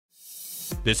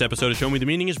This episode of Show Me the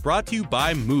Meaning is brought to you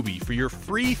by Mubi. For your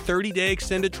free 30-day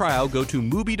extended trial, go to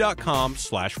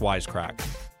Mubi.com/wisecrack.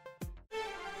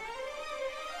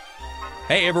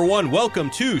 Hey everyone, welcome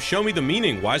to Show Me the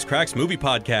Meaning, Wisecrack's movie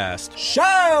podcast.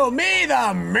 Show me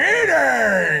the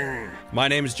meaning! My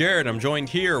name is Jared. I'm joined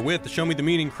here with the Show Me the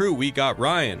Meaning crew. We got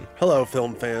Ryan. Hello,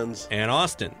 film fans. And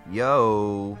Austin.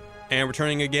 Yo. And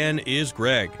returning again is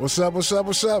Greg. What's up?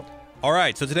 All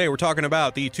right, so today we're talking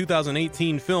about the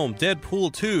 2018 film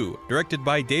Deadpool 2, directed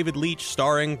by David Leitch,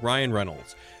 starring Ryan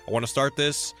Reynolds. I want to start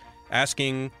this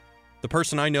asking the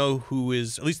person I know who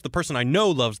is, at least the person I know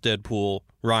loves Deadpool,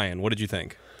 Ryan, what did you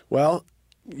think? Well,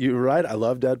 you're right. I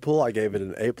love Deadpool. I gave it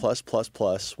an A+++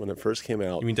 when it first came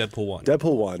out. You mean Deadpool 1?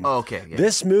 Deadpool 1. Oh, okay. Yeah.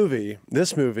 This movie,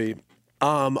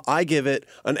 I give it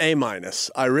an A-.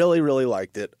 I really, really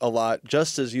liked it a lot,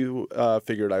 just as you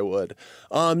figured I would.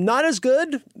 Not as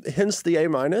good, hence the A-.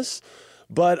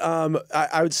 But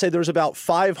I would say there's about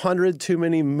 500 too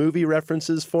many movie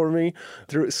references for me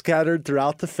scattered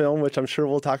throughout the film, which I'm sure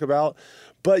we'll talk about.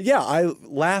 But yeah, I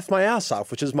laughed my ass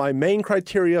off, which is my main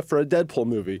criteria for a Deadpool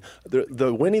movie.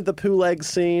 The Winnie the Pooh leg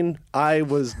scene, I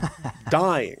was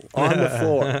dying on the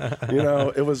floor. You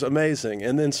know, it was amazing.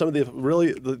 And then some of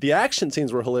the action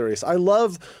scenes were hilarious. I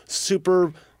love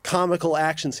super comical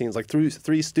action scenes, like Three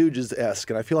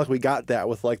Stooges-esque, and I feel like we got that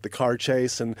with like the car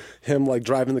chase and him like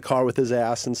driving the car with his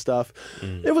ass and stuff.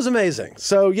 It was amazing.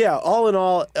 So yeah, all in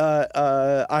all,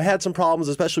 I had some problems,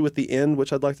 especially with the end,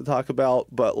 which I'd like to talk about,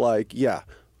 but like, yeah,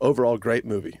 overall great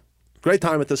movie. Great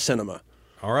time at the cinema.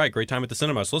 All right, great time at the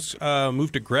cinema. So let's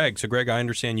move to Greg. So Greg, I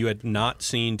understand you had not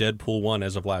seen Deadpool 1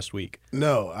 as of last week.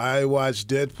 No, I watched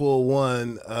Deadpool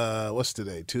 1, what's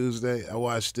today, Tuesday? I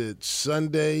watched it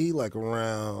Sunday, like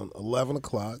around 11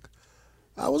 o'clock.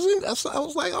 I was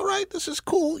like, all right, this is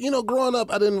cool. You know, growing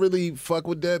up, I didn't really fuck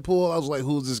with Deadpool. I was like,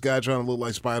 who's this guy trying to look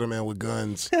like Spider-Man with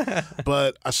guns?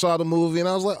 But I saw the movie, and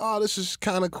I was like, oh, this is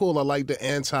kind of cool. I like the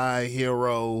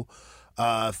anti-hero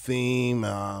theme,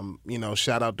 you know,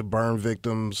 shout out to burn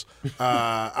victims.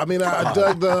 I mean, I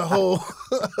dug the whole,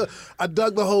 I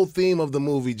dug the whole theme of the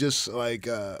movie. Just like,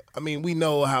 I mean, we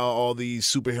know how all these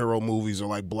superhero movies are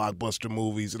like blockbuster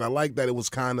movies, and I like that it was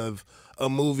kind of a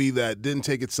movie that didn't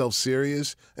take itself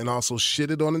serious and also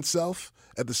shitted on itself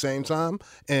at the same time.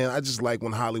 And I just like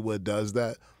when Hollywood does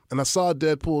that. And I saw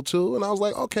Deadpool 2, and I was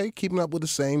like, okay, keeping up with the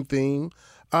same theme.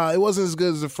 It wasn't as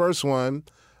good as the first one,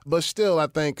 but still, I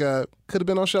think could have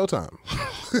been on Showtime.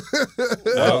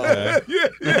 Okay.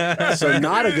 So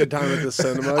not a good time at the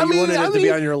cinema. You wanted it to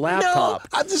be on your laptop.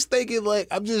 No, I just think it like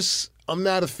I'm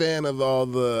not a fan of all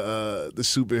the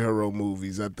superhero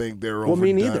movies. I think they're overdone. Well,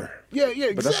 me neither. Yeah,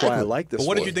 exactly. But that's why I like this But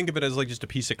what did one. you think of it as like just a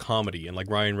piece of comedy and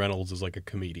like Ryan Reynolds is like a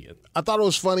comedian? I thought it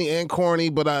was funny and corny,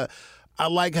 but I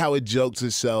like how it jokes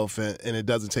itself and it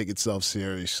doesn't take itself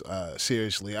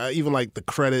seriously. I even like the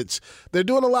credits. They're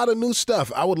doing a lot of new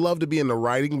stuff. I would love to be in the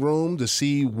writing room to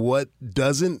see what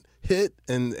doesn't hit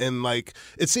and like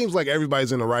it seems like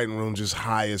everybody's in the writing room just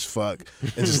high as fuck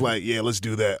and just like, yeah, let's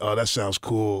do that. Oh, that sounds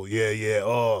cool. Yeah.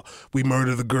 Oh, we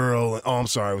murdered the girl. Oh, I'm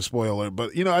sorry, it was spoiler.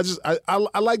 But you know,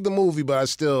 I like the movie, but I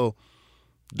still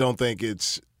don't think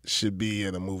it's should be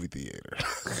in a movie theater.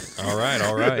 All right.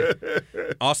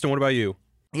 Austin, what about you?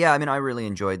 Yeah, I mean, I really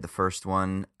enjoyed the first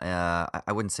one. I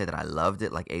wouldn't say that I loved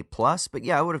it like A+, but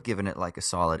yeah, I would have given it like a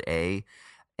solid A.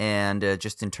 And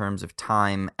just in terms of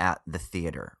time at the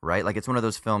theater, right? Like it's one of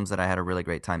those films that I had a really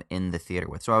great time in the theater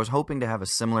with. So I was hoping to have a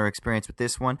similar experience with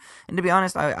this one. And to be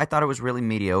honest, I thought it was really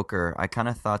mediocre. I kind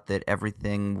of thought that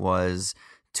everything was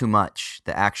too much.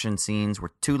 The action scenes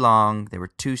were too long. They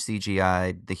were too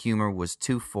CGI'd. The humor was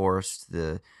too forced.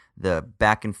 The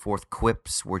back and forth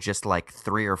quips were just like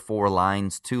 3 or 4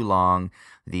 lines too long.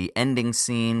 The ending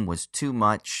scene was too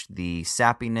much. The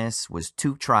sappiness was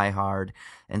too try hard.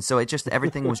 And so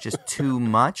everything was just too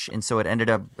much. And so it ended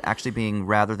up actually being,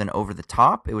 rather than over the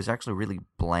top, it was actually really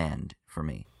bland for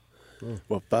me.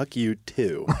 Well, fuck you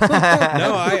too. No,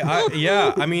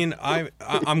 I mean,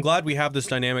 I'm glad we have this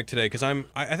dynamic today because I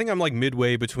think I'm like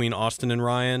midway between Austin and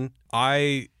Ryan.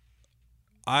 I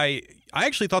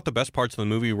actually thought the best parts of the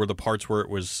movie were the parts where it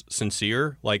was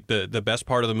sincere. Like the best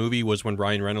part of the movie was when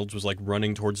Ryan Reynolds was like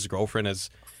running towards his girlfriend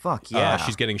as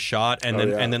she's getting shot, and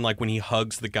then like when he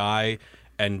hugs the guy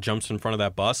and jumps in front of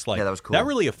that bus, like that was cool. That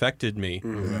really affected me,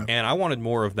 and I wanted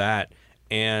more of that.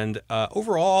 And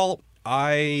overall,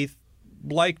 I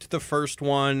liked the first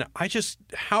one. I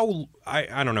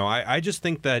don't know. I just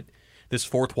think that this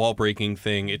fourth wall breaking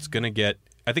thing, it's gonna get.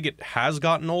 I think it has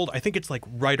gotten old. I think it's like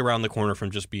right around the corner from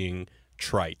just being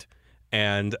trite.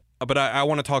 But I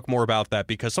want to talk more about that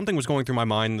because something was going through my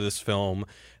mind in this film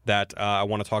that I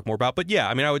want to talk more about. But yeah,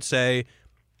 I mean, I would say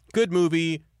good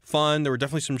movie, fun. There were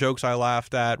definitely some jokes I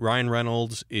laughed at. Ryan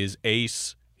Reynolds is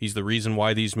ace. He's the reason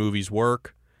why these movies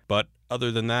work. But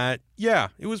other than that, yeah,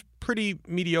 it was pretty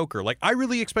mediocre. Like, I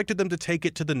really expected them to take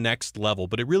it to the next level,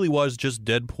 but it really was just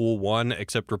Deadpool 1,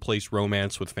 except replace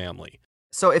romance with family.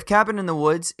 So if Cabin in the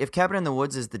Woods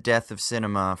is the death of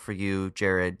cinema for you,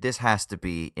 Jared, this has to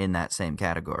be in that same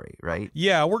category, right?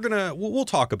 Yeah, we'll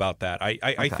talk about that.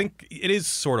 I think it is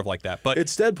sort of like that, but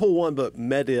it's Deadpool 1, but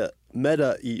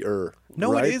meta-ear.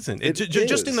 No, right? it isn't. It's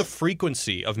just in the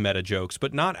frequency of meta jokes,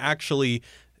 but not actually.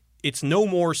 It's no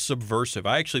more subversive.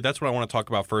 That's what I want to talk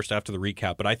about first after the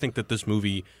recap. But I think that this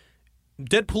movie,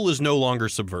 Deadpool, is no longer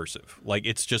subversive. Like,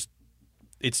 it's just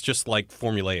like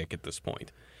formulaic at this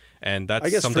point. And that's I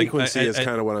guess something, frequency is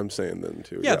kind of what I'm saying then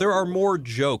too. Yeah, there are more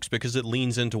jokes because it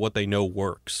leans into what they know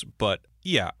works. But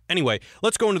yeah, anyway,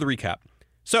 let's go into the recap.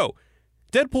 So,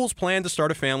 Deadpool's plan to start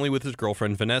a family with his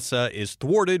girlfriend Vanessa is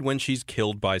thwarted when she's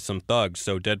killed by some thugs.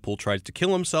 So Deadpool tries to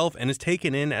kill himself and is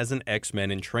taken in as an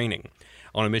X-Men in training.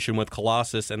 On a mission with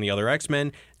Colossus and the other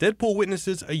X-Men, Deadpool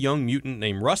witnesses a young mutant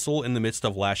named Russell in the midst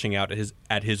of lashing out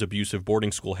at his abusive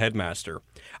boarding school headmaster.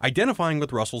 Identifying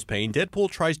with Russell's pain, Deadpool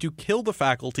tries to kill the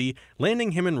faculty,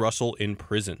 landing him and Russell in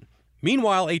prison.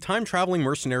 Meanwhile, a time-traveling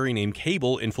mercenary named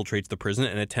Cable infiltrates the prison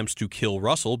and attempts to kill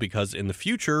Russell because in the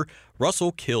future,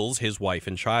 Russell kills his wife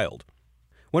and child.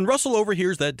 When Russell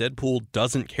overhears that Deadpool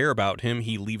doesn't care about him,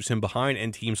 he leaves him behind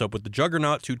and teams up with the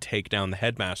Juggernaut to take down the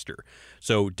headmaster.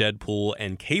 So Deadpool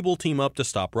and Cable team up to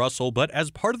stop Russell, but as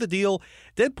part of the deal,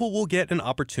 Deadpool will get an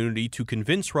opportunity to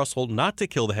convince Russell not to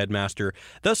kill the headmaster,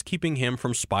 thus keeping him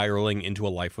from spiraling into a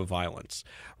life of violence.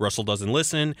 Russell doesn't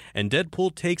listen, and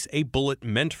Deadpool takes a bullet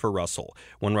meant for Russell.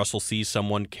 When Russell sees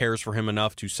someone cares for him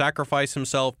enough to sacrifice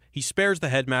himself, he spares the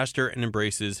headmaster and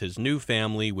embraces his new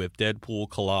family with Deadpool,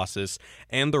 Colossus,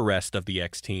 and the rest of the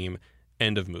X-Team.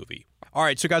 End of movie. All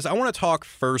right, so guys, I want to talk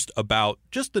first about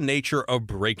just the nature of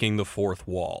breaking the fourth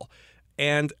wall.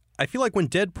 And I feel like when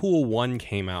Deadpool 1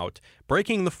 came out,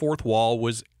 breaking the fourth wall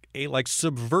was a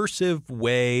subversive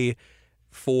way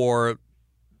for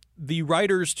the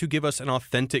writers to give us an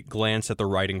authentic glance at the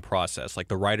writing process. Like,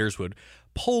 the writers would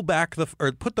pull back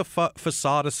put the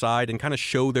facade aside and kind of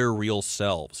show their real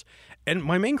selves. And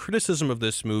my main criticism of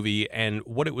this movie and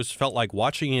what it felt like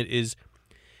watching it is,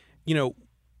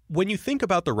 when you think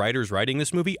about the writers writing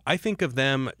this movie, I think of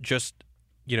them just,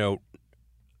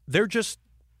 they're just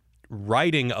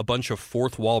writing a bunch of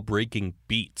fourth wall breaking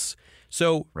beats.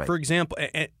 So, right. For example,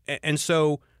 and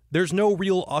so there's no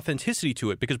real authenticity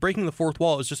to it because breaking the fourth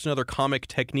wall is just another comic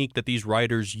technique that these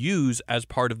writers use as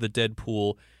part of the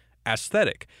Deadpool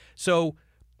aesthetic. So,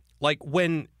 like,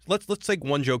 let's take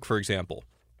one joke, for example.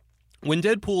 When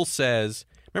Deadpool says,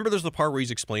 remember there's the part where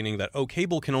he's explaining that,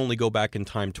 Cable can only go back in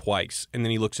time twice. And then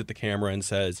he looks at the camera and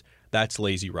says, that's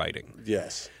lazy writing.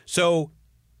 Yes. So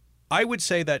I would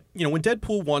say that, when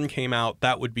Deadpool 1 came out,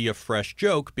 that would be a fresh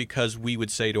joke because we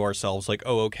would say to ourselves, like,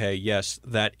 oh, okay, yes,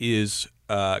 that is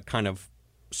kind of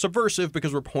subversive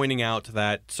because we're pointing out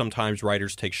that sometimes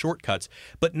writers take shortcuts.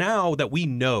 But now that we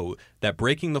know that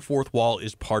breaking the fourth wall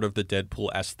is part of the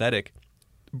Deadpool aesthetic,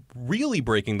 really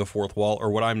breaking the fourth wall, or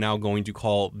what I'm now going to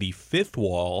call the fifth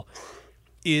wall,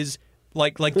 is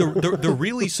like the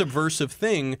really subversive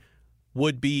thing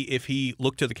would be if he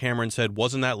looked at the camera and said,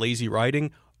 wasn't that lazy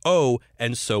writing? Oh,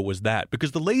 and so was that.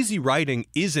 Because the lazy writing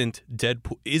isn't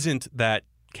that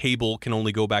Cable can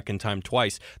only go back in time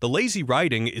twice. The lazy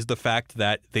writing is the fact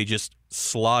that they just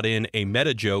slot in a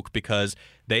meta joke because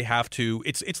they have to.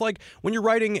 It's like when you're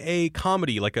writing a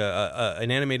comedy, like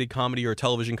an animated comedy or a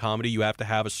television comedy, you have to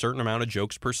have a certain amount of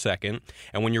jokes per second.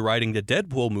 And when you're writing the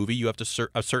Deadpool movie, you have to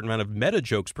a certain amount of meta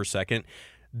jokes per second.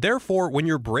 Therefore, when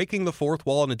you're breaking the fourth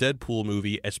wall in a Deadpool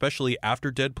movie, especially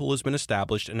after Deadpool has been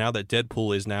established, and now that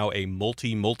Deadpool is now a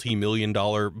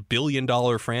multi-million-dollar,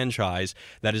 billion-dollar franchise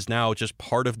that is now just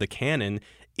part of the canon,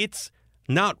 it's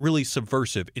not really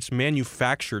subversive. It's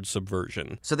manufactured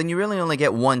subversion. So then you really only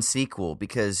get one sequel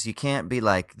because you can't be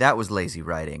like, that was lazy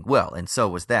writing. Well, and so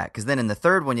was that. Because then in the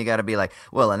third one, you got to be like,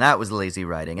 well, and that was lazy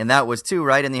writing. And that was too,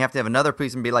 right? And you have to have another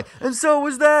piece and be like, and so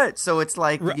was that. So it's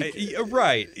like...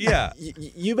 Right, yeah.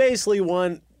 You basically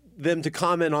want them to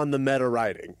comment on the meta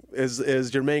writing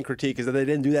is your main critique, is that they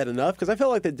didn't do that enough? Because I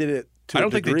felt like they did it to I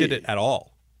don't think they did it at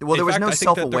all. Well, there was no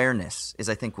self-awareness, is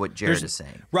I think what Jared is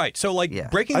saying. Right. So, breaking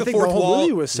the I think fourth the whole wall.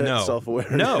 Movie was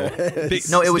self-awareness.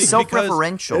 No, it was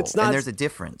self-referential, and there's a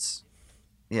difference.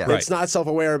 Yeah, It's not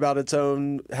self-aware about its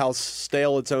own, how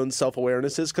stale its own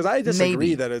self-awareness is. Because I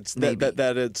disagree that it's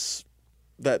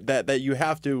that you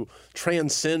have to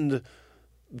transcend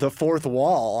the fourth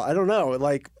wall. I don't know.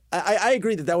 Like, I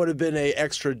agree that would have been a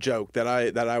extra joke that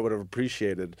I would have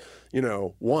appreciated,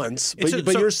 once.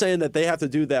 But you're saying that they have to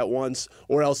do that once,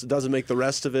 or else it doesn't make the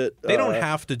rest of it. They don't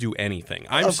have to do anything.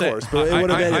 Of course, but it would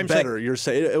have made it better. You're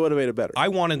saying it would have made it better. I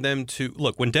wanted them to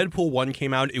look when Deadpool 1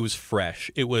 came out. It was fresh.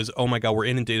 It was, oh my god, we're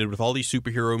inundated with all these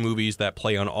superhero movies that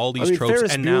play on all these tropes.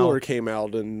 Ferris and Bueller now came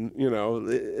out, and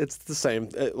it's the same.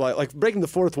 Like breaking the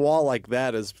fourth wall like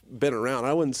that has been around.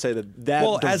 I wouldn't say that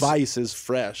device is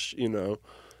fresh.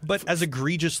 But as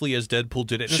egregiously as Deadpool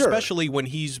did it, and Sure. especially when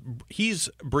he's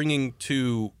bringing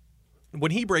to. When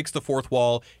he breaks the fourth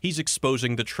wall, he's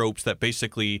exposing the tropes that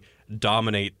basically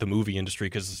dominate the movie industry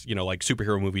because, like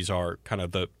superhero movies are kind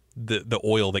of the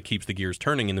oil that keeps the gears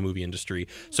turning in the movie industry.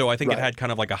 So I think it had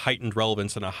kind of like a heightened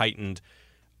relevance and a heightened...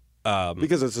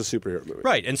 because it's a superhero movie.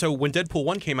 Right. And so when Deadpool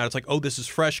 1 came out, it's like, oh, this is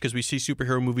fresh because we see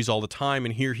superhero movies all the time.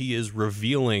 And here he is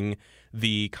revealing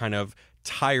the kind of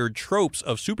tired tropes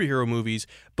of superhero movies.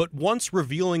 But once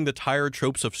revealing the tired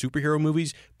tropes of superhero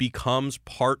movies becomes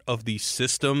part of the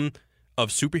system of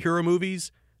superhero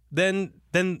movies, then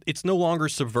it's no longer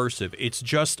subversive. It's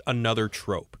just another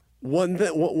trope. One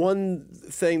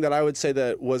thing that I would say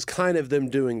that was kind of them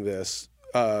doing this,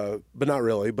 but not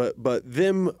really, but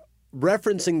them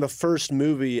referencing the first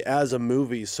movie as a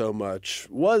movie so much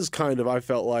was kind of, I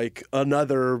felt like,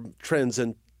 another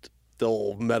transcendental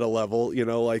meta level.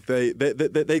 Like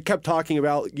they kept talking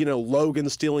about Logan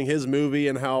stealing his movie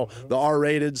and how the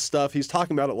R-rated stuff, he's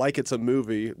talking about it like it's a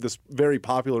movie, this very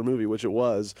popular movie, which it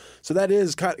was. So that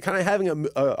is kind of having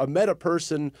a meta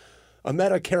person, a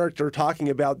meta character talking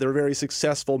about their very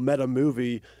successful meta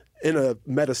movie in a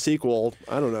meta sequel.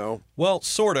 I don't know. Well,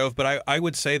 sort of, but I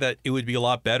would say that it would be a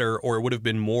lot better, or it would have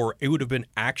been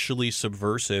actually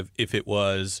subversive if it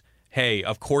was, hey,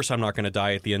 of course I'm not going to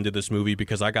die at the end of this movie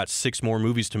because I got 6 more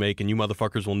movies to make and you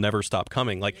motherfuckers will never stop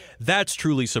coming. Like, that's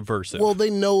truly subversive. Well, they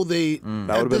know That at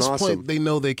would've been this awesome. point, they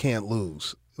know they can't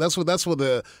lose. That's what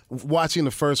the watching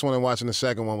the first one and watching the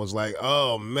second one was like,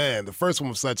 oh man, the first one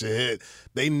was such a hit.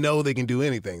 They know they can do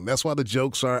anything. That's why the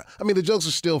jokes are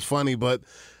still funny, but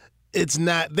it's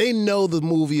not, they know the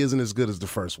movie isn't as good as the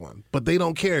first one, but they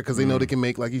don't care because they know they can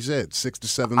make, like you said, 6 to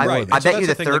 7 more. I So bet that's you the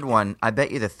the thing, third like- one. I bet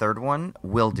you the third one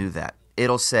will do that.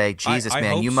 It'll say, Jesus, I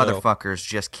man, hope you so. motherfuckers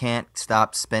just can't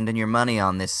stop spending your money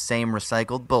on this same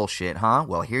recycled bullshit, huh?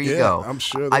 Well, here you Yeah, go. I'm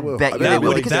sure they I will. bet I you bet they they will.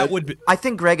 will. Because That would be- I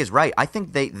think Greg is right. I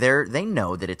think they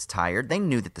know that it's tired. They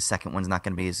knew that the second one's not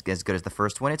going to be as good as the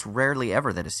first one. It's rarely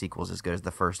ever that a sequel's as good as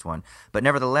the first one. But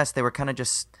nevertheless, they were kind of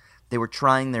just... They were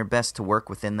trying their best to work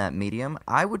within that medium.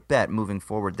 I would bet moving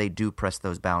forward they do press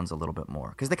those bounds a little bit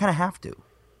more because they kind of have to.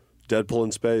 Deadpool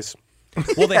in space.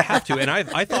 Well, they have to, and I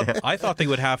thought they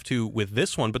would have to with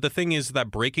this one. But the thing is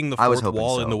that breaking the I was fourth hoping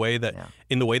wall so. in the way that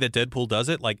Deadpool does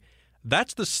it, like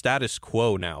that's the status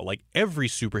quo now. Like every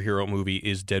superhero movie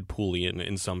is Deadpoolian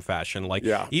in some fashion. Like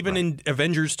even in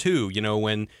Avengers 2,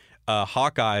 when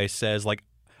Hawkeye says like,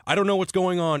 I don't know what's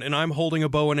going on, and I'm holding a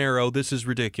bow and arrow. This is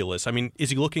ridiculous. I mean, is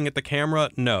he looking at the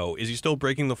camera? No. Is he still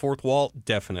breaking the fourth wall?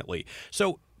 Definitely.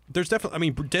 So there's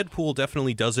definitely, Deadpool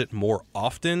definitely does it more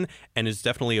often and is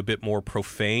definitely a bit more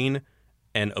profane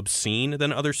and obscene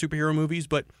than other superhero movies.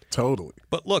 But Totally.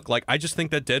 But look, like I just think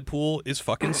that Deadpool is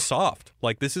fucking soft.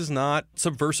 Like this is not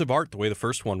subversive art the way the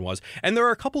first one was. And there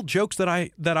are a couple jokes that I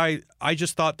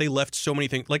just thought they left so many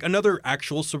things. Like another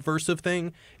actual subversive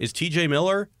thing is T.J.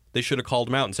 Miller. They should have called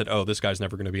him out and said, "Oh, this guy's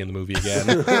never going to be in the movie again."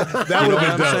 That would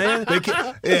have been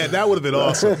dope. Yeah, that would have been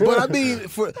awesome. But I mean,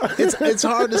 it's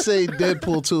hard to say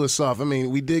Deadpool 2 is soft. I mean,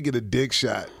 we did get a dick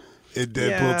shot in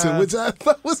Deadpool 2, which I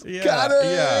thought was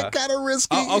kind of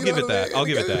risky. I'll give it that. I'll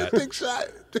give it that. Dick shot.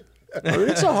 I mean,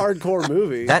 it's a hardcore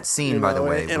movie. That scene, by the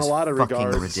way, in was a lot of fucking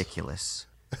regards. ridiculous.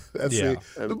 That's Yeah. it.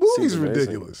 The It movie's seems amazing.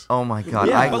 ridiculous. Oh my god!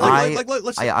 Yeah, but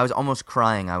let's- I was almost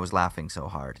crying. I was laughing so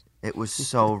hard. It was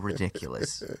so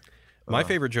ridiculous. My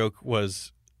favorite joke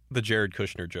was the Jared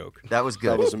Kushner joke. That was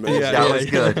good. That was amazing. That was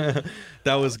good.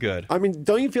 That was good. I mean,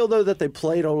 don't you feel though that they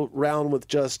played around with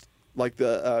just like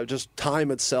the just time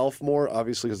itself more?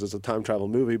 Obviously, because it's a time travel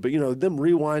movie, but them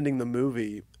rewinding the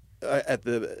movie at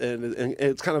the and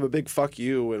it's kind of a big fuck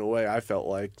you in a way. I felt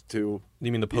like to.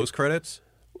 You mean the post credits?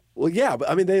 Well, yeah, but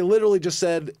I mean, they literally just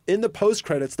said in the post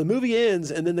credits, the movie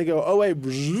ends, and then they go, "Oh wait,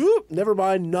 zoop, never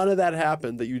mind, none of that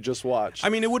happened that you just watched." I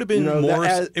mean, it would have been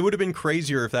that it would have been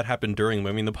crazier if that happened during.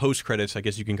 I mean, the post credits. I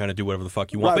guess you can kind of do whatever the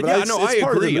fuck you want. Right, but but yeah, it's- no, I it's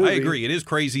part of the agree. I movie. agree. It is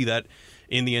crazy that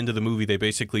in the end of the movie, they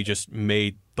basically just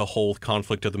made the whole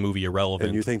conflict of the movie irrelevant.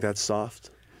 And you think that's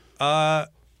soft? I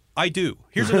do.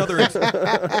 Here's another.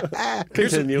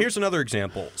 Here's another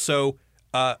example. So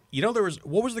There was,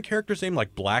 what was the character's name?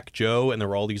 Like Black Joe, and there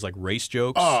were all these like race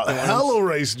jokes. Oh, hella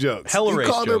race jokes. Hella he race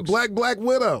called her jokes. Black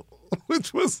Widow,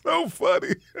 which was so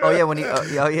funny. Oh yeah, when he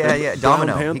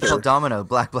Domino. He Panther. called Domino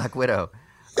Black Widow.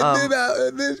 And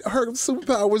then her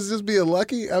superpower was just being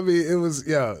lucky. I mean, it was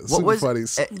super funny.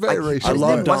 Very racial. I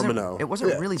love It wasn't- Domino. It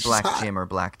wasn't really she's Black hot. Jim or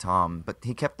Black Tom, but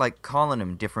he kept like calling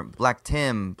him different. Black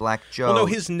Tim, Black Joe. Well, no,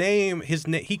 his name,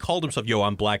 he called himself,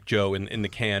 I'm Black Joe in the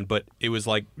can, but it was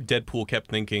like Deadpool kept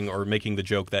thinking or making the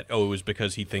joke that, it was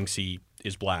because he thinks he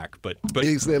is black, but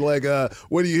He said, like,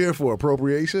 what are you here for?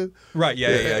 Appropriation? right,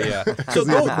 yeah. So Because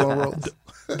he had the cornrows.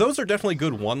 those are definitely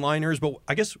good one-liners, but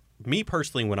I guess me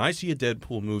personally, when I see a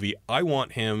Deadpool movie, I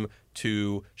want him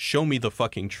to show me the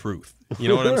fucking truth. You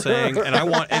know what I'm saying? And I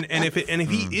want, and if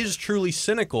he is truly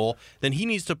cynical, then he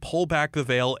needs to pull back the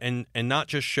veil and not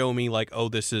just show me like,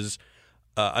 this is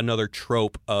another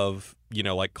trope of,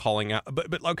 like calling out.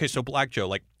 But okay, so Black Joe,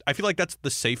 like, I feel like that's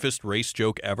the safest race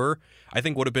joke ever. I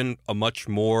think would have been a much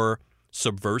more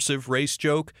subversive race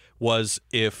joke was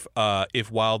if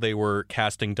while they were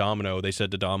casting Domino, they said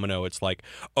to Domino, it's like,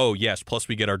 oh yes, plus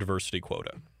we get our diversity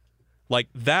quota. Like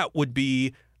that would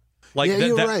be like Yeah,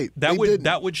 you're right. They didn't.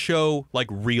 That would show like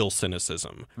real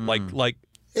cynicism. Like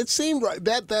It seemed right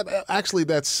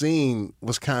that scene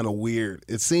was kind of weird.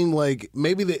 It seemed like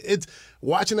maybe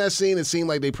watching that scene, it seemed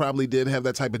like they probably did have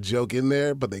that type of joke in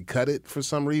there, but they cut it for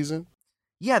some reason.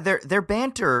 Yeah, their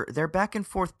banter, their back and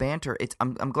forth banter.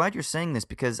 I'm glad you're saying this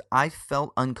because I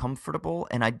felt uncomfortable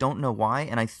and I don't know why.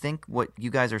 And I think what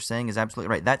you guys are saying is absolutely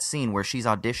right. That scene where she's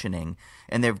auditioning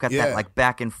and they've got that like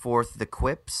back and forth, the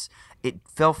quips. It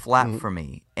fell flat for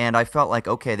me, and I felt like,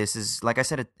 okay, this is, like I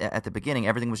said at the beginning,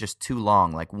 everything was just too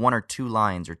long, like one or two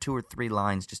lines or two or three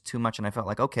lines, just too much, and I felt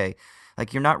like, okay,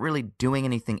 like you're not really doing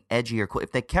anything edgy or cool.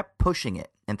 If they kept pushing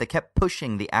it, and if they kept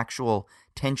pushing the actual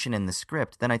tension in the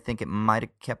script, then I think it might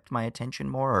have kept my attention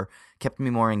more or kept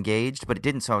me more engaged, but it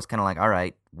didn't, so I was kind of like, all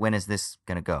right, when is this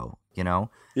going to go,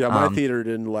 Yeah, my theater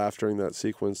didn't laugh during that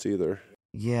sequence either.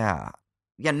 Yeah,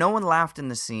 no one laughed in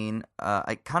the scene.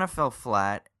 I kind of fell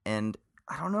flat. And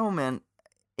I don't know, man.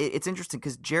 It's interesting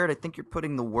because, Jared, I think you're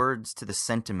putting the words to the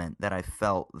sentiment that I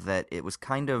felt, that it was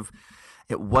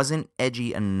it wasn't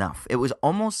edgy enough. It was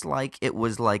almost like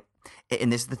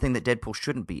and this is the thing that Deadpool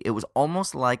shouldn't be. It was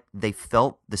almost like they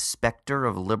felt the specter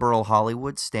of liberal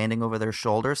Hollywood standing over their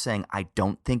shoulder saying, I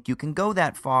don't think you can go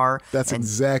that far. That's And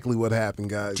exactly what happened,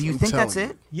 guys. do you I'm think that's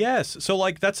telling it? yes, so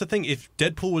like that's the thing. If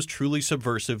Deadpool was truly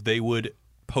subversive, they would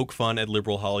poke fun at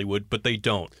liberal Hollywood, but they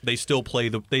don't. They still play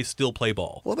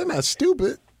ball. Well, they're not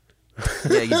stupid.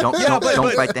 Yeah, you don't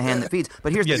but- bite the hand that feeds.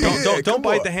 But here's Yeah, the thing. don't come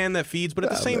bite on. the hand that feeds. But at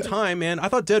the same time, man, I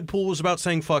thought Deadpool was about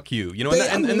saying "fuck you,"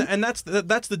 and that's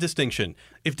the distinction.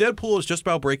 If Deadpool is just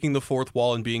about breaking the fourth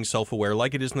wall and being self-aware,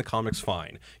 like it is in the comics,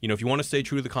 fine. If you want to stay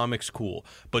true to the comics, cool.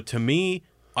 But to me,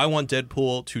 I want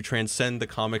Deadpool to transcend the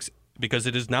comics because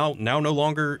it is now no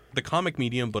longer the comic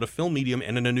medium, but a film medium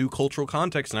and in a new cultural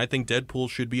context. And I think Deadpool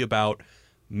should be about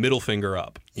middle finger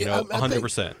up. I think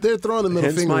 100%. They're throwing the middle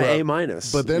Hence finger my up. A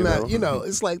minus, But they're you not, know?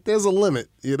 it's like there's a limit.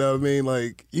 You know what I mean?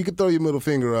 Like you can throw your middle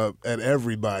finger up at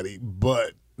everybody,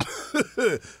 but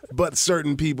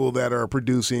certain people that are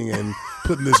producing and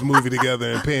putting this movie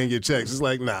together and paying your checks, it's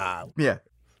like, nah. Yeah.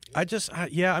 I guess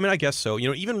so.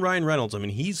 Even Ryan Reynolds,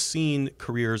 he's seen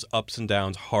careers ups and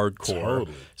downs hardcore.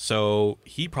 Totally. So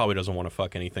he probably doesn't want to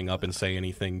fuck anything up and say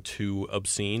anything too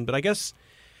obscene. But I guess,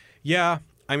 yeah,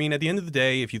 at the end of the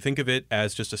day, if you think of it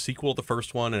as just a sequel to the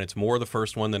first one and it's more of the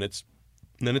first one, then it's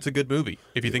a good movie.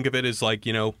 If you think of it as like,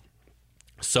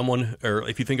 someone, or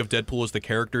if you think of Deadpool as the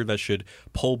character that should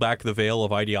pull back the veil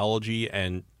of ideology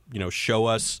and, show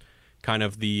us kind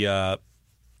of the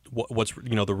what's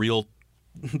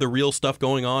the real stuff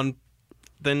going on,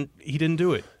 then he didn't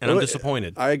do it, and I'm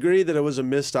disappointed. I agree that it was a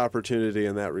missed opportunity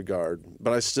in that regard,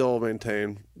 but I still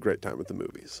maintain great time at the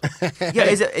movies. Yeah,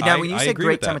 is it now? When you I say agree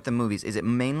great with time that. at the movies, is it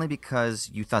mainly because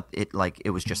you thought it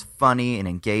was just funny and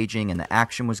engaging, and the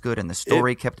action was good, and the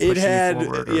story kept pushing It had you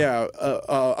forward?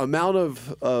 Or? amount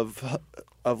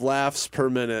of laughs per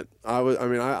minute. Every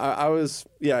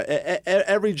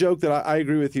joke that I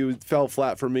agree with you fell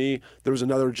flat for me. There was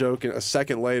another joke a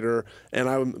second later, and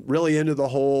I'm really into the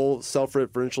whole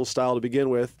self-referential style to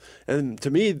begin with. And to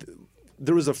me,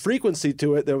 there was a frequency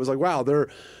to it that was like, wow, they're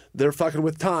fucking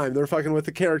with time. They're fucking with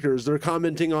the characters. They're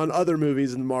commenting on other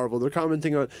movies in Marvel. They're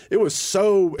commenting on. It was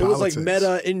like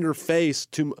meta in your face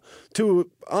to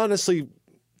honestly.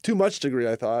 Too much degree,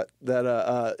 I thought, that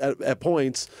at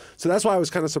points. So that's why I was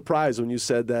kind of surprised when you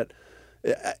said that.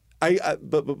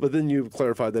 But then you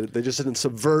clarified that they just didn't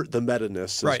subvert the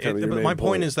meta-ness. Right. But my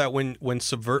point is that when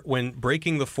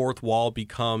breaking the fourth wall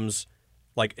becomes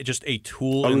like just a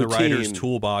tool A in the routine. writer's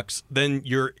toolbox, then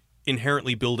you're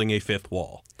inherently building a fifth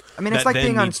wall. I mean, it's that like then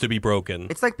being on needs to be broken.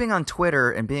 It's like being on Twitter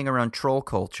and being around troll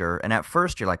culture, and at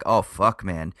first you're like, oh, fuck,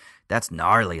 man, that's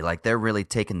gnarly. Like, they're really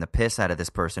taking the piss out of this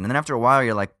person. And then after a while,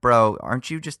 you're like, bro, aren't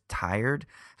you just tired?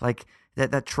 Like,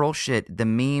 that troll shit, the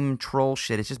meme troll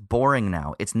shit, it's just boring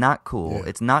now. It's not cool. Yeah.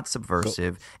 It's not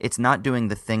subversive. It's not doing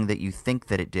the thing that you think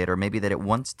that it did or maybe that it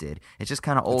once did. It's just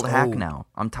kind of old hack old. now.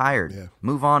 I'm tired. Yeah.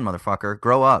 Move on, motherfucker.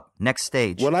 Grow up. Next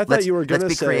stage. What I thought Let's- you were gonna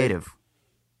Let's be say- creative.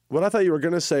 What I thought you were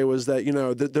going to say was that,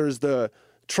 that there's the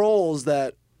trolls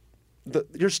that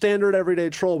your standard everyday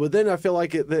troll, but then I feel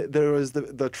like there was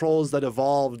the trolls that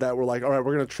evolved that were like, all right,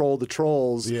 we're going to troll the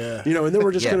trolls. Yeah. And then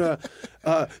we're just Yeah. going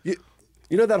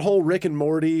to, that whole Rick and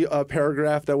Morty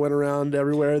paragraph that went around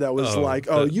everywhere that was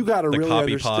you got to the really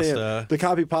copy understand pasta. the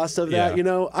copy pasta of that.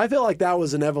 Yeah. I feel like that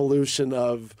was an evolution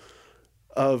of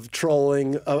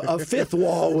trolling. A fifth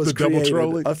wall was The double created.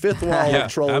 trolling. A fifth wall Yeah,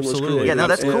 of trolling was absolutely. created. Yeah, no,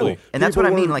 that's Absolutely. cool. And that's what I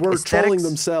People mean. Like, were trolling aesthetics,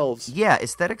 themselves. Yeah,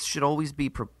 aesthetics should always be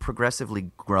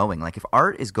progressively growing. Like, if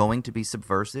art is going to be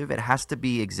subversive, it has to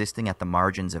be existing at the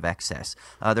margins of excess.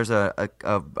 There's I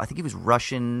think he was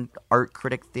Russian art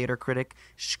critic, theater critic,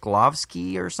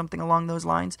 Shklovsky or something along those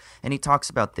lines. And he talks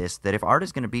about this, that if art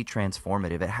is going to be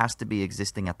transformative, it has to be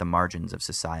existing at the margins of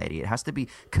society. It has to be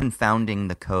confounding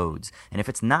the codes. And if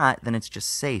it's not, then it's just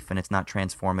safe and it's not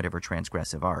transformative or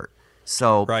transgressive art.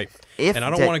 So, Right. if And I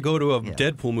don't Dead- want to go to a Yeah.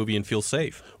 Deadpool movie and feel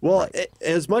safe. Well,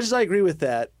 as much as I agree with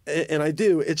that, and I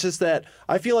do, it's just that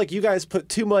I feel like you guys put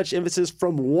too much emphasis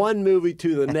from one movie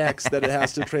to the next that it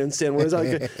has to transcend. Whereas,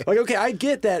 okay, I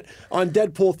get that on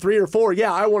Deadpool 3 or 4,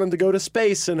 yeah, I want him to go to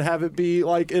space and have it be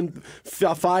like in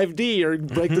 5D or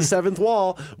break the seventh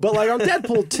wall. But like on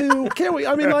Deadpool 2, can't we?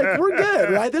 I mean, like, we're good,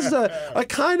 right? This is a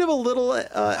kind of a little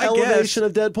elevation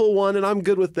of Deadpool 1, and I'm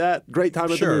good with that. Great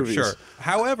time at the movies. Sure.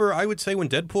 However, I would say when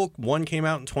Deadpool 1 came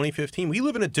out in 2015, we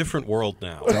live in a different world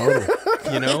now. A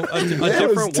It was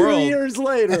different 2 world. years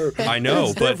later. I know,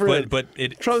 It's but different. but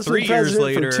it Trump's 3 been years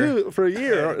president later. for a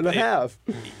year and a half.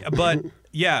 But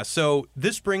yeah, so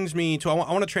this brings me to I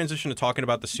want to transition to talking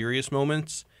about the serious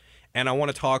moments, and I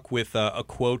want to talk with a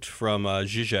quote from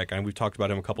Zizek, and we've talked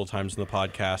about him a couple of times in the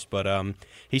podcast. But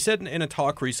he said in a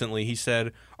talk recently, he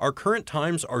said, "Our current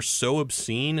times are so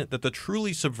obscene that the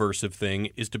truly subversive thing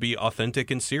is to be authentic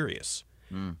and serious."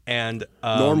 And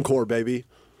Normcore, baby.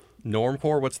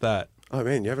 Normcore, what's that? Oh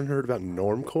man, you haven't heard about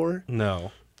normcore?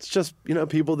 No. It's just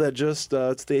people that just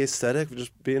it's the aesthetic of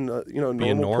just being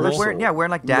normal. normal? person.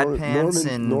 Wearing like dad Nor- pants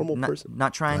Norman- and normal not, person.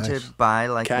 not trying Nice. to buy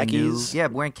like Khakis?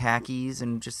 wearing khakis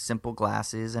and just simple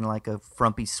glasses and like a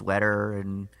frumpy sweater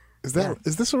and Is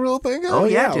this a real thing? Oh,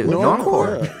 yeah, dude.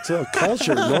 Normcore. Yeah, it's a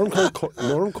culture.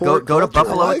 Normcore. go to culture.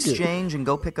 Buffalo I like it. Exchange and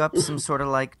go pick up some sort of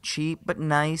like cheap but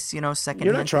nice, secondhand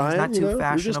You're not things, trying, not too you're just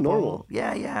fashionable. normal.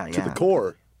 Yeah. To the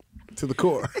core. To the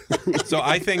core. So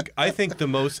I think the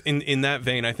most in that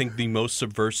vein, I think the most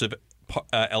subversive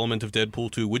element of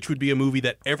Deadpool 2, which would be a movie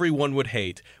that everyone would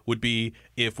hate, would be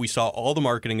if we saw all the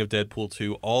marketing of Deadpool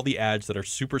 2, all the ads that are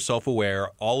super self-aware,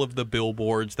 all of the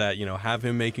billboards that have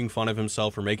him making fun of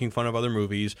himself or making fun of other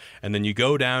movies, and then you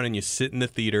go down and you sit in the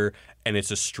theater and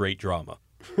it's a straight drama.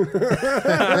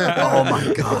 Oh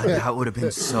my god, that would have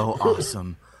been so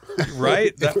awesome.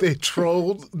 Right? If they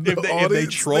trolled the If they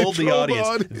audience, trolled the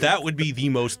audience, that would be the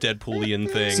most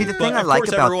Deadpoolian thing. See, the thing but I of like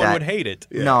course, about everyone that, would hate it.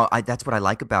 No, that's what I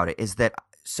like about it is that.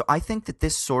 So I think that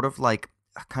this sort of like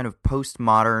kind of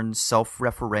postmodern,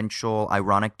 self-referential,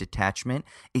 ironic detachment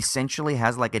essentially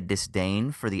has like a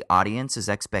disdain for the audience's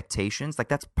expectations. Like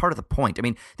that's part of the point. I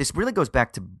mean, this really goes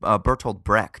back to Bertolt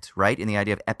Brecht, right? In the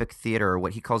idea of epic theater, or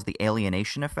what he calls the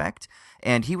alienation effect.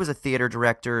 And he was a theater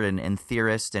director and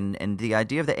theorist, and the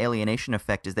idea of the alienation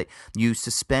effect is that you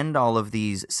suspend all of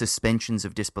these suspensions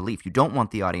of disbelief. You don't want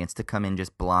the audience to come in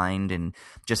just blind and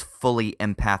just fully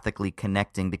empathically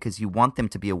connecting, because you want them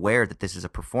to be aware that this is a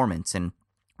performance. And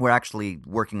we're actually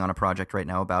working on a project right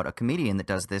now about a comedian that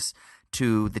does this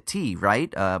to the T, right?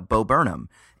 Bo Burnham.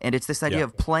 And it's this idea Yeah.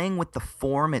 of playing with the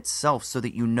form itself so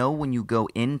that you know when you go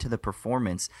into the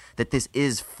performance that this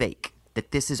is fake,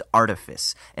 that this is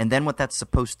artifice. And then what that's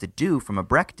supposed to do from a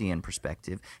Brechtian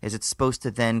perspective is it's supposed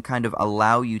to then kind of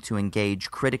allow you to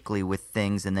engage critically with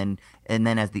things, and then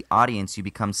as the audience you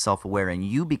become self-aware and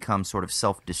you become sort of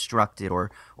self-destructed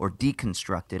or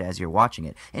deconstructed as you're watching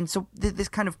it. And so this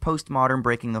kind of postmodern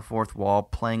breaking the fourth wall,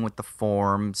 playing with the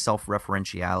form,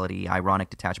 self-referentiality, ironic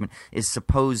detachment is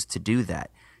supposed to do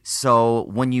that. So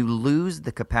when you lose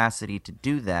the capacity to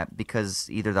do that because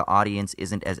either the audience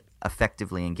isn't as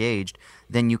effectively engaged,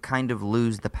 then you kind of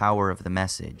lose the power of the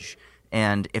message.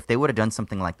 And if they would have done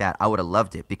something like that, I would have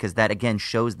loved it, because that again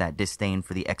shows that disdain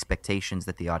for the expectations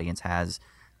that the audience has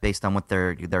based on what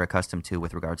they're accustomed to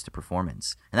with regards to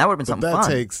performance. And that would have been something fun.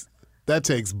 That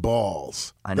takes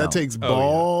balls. I know. That takes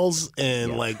balls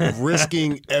and like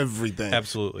risking everything.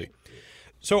 Absolutely.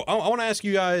 So I want to ask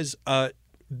you guys,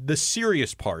 the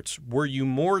serious parts. Were you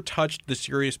more touched the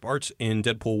serious parts in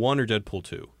Deadpool 1 or Deadpool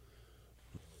 2?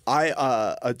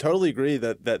 I totally agree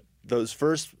that those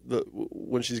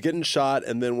when she's getting shot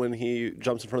and then when he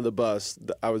jumps in front of the bus,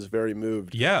 I was very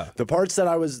moved. Yeah. The parts that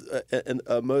I was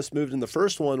most moved in the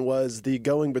first one was the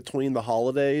going between the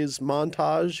holidays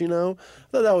montage. You know,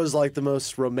 I thought that was like the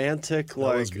most romantic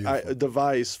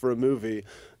device for a movie.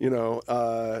 You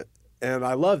know. And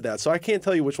I love that. So I can't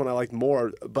tell you which one I liked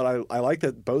more, but I like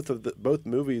that both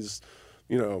movies,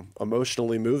 you know,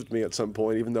 emotionally moved me at some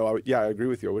point. Even though I agree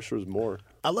with you. I wish there was more.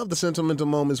 I love the sentimental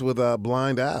moments with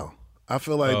Blind Al. I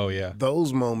feel like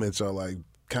those moments are like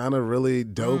kind of really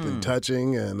dope and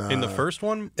touching. And in the first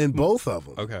one, in both of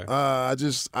them. Okay.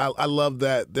 I love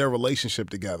that their relationship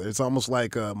together. It's almost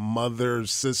like a mother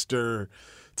sister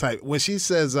type. When she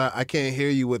says, "I can't hear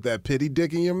you with that pity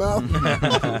dick in your mouth,"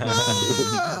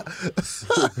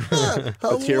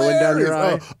 a tear went down your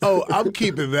eye. Oh, I'm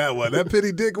keeping that one. That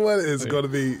pity dick one is going to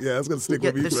be, it's going to stick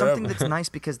with me there's forever. something that's nice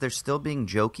because they're still being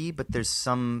jokey, but there's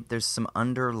some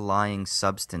underlying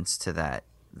substance to that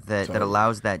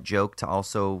allows that joke to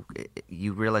also,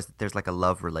 you realize that there's like a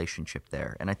love relationship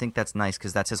there. And I think that's nice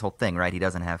because that's his whole thing, right? He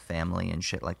doesn't have family and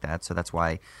shit like that. So that's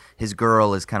why his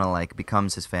girl is kind of like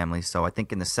becomes his family. So I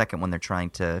think in the second one, they're trying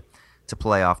to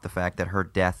play off the fact that her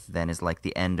death then is like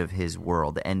the end of his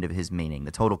world, the end of his meaning,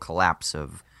 the total collapse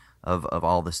of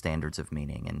all the standards of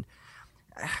meaning. And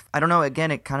I don't know,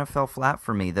 again, it kind of fell flat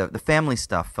for me. The family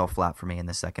stuff fell flat for me in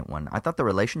the second one. I thought the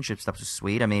relationship stuff was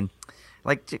sweet. I mean,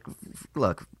 like,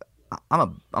 look,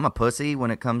 I'm a pussy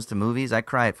when it comes to movies. I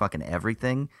cry at fucking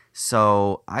everything.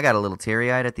 So I got a little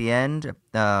teary-eyed at the end,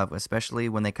 especially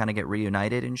when they kind of get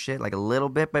reunited and shit, like a little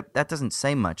bit. But that doesn't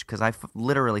say much because I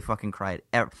literally fucking cried.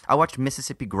 I watched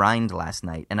Mississippi Grind last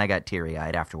night, and I got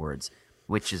teary-eyed afterwards,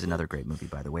 which is another great movie,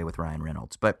 by the way, with Ryan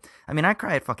Reynolds. But, I mean, I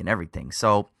cry at fucking everything.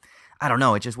 So, I don't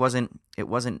know. It just wasn't –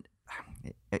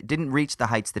 it didn't reach the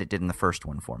heights that it did in the first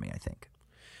one for me, I think.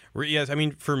 Yes, I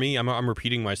mean, for me, I'm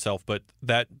repeating myself, but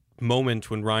that moment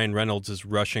when Ryan Reynolds is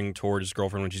rushing toward his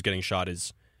girlfriend when she's getting shot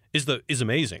is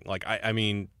amazing. Like, I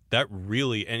mean, that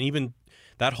really, and even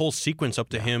that whole sequence up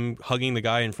to him hugging the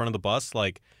guy in front of the bus,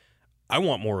 like, I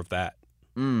want more of that.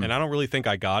 And I don't really think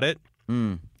I got it.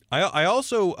 I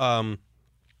also, and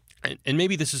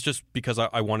maybe this is just because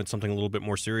I wanted something a little bit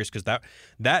more serious, because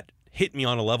that hit me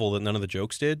on a level that none of the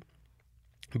jokes did.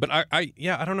 But I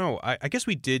don't know. I guess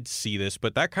we did see this,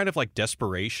 but that kind of like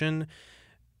desperation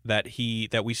that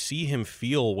we see him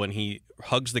feel when he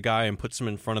hugs the guy and puts him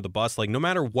in front of the bus, like no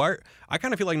matter what, I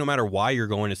kind of feel like no matter why you're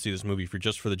going to see this movie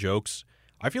just for the jokes,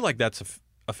 I feel like that's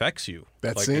affects you.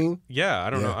 That like, scene? I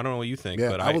don't know. I don't know what you think,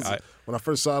 but when I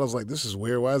first saw it, I was like, this is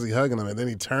weird. Why is he hugging him? And then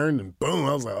he turned and boom,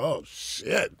 I was like, oh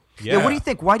shit. Yeah. What do you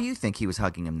think? Why do you think he was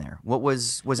hugging him there? What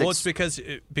was it? Well, it's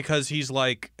because he's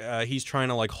like he's trying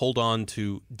to like hold on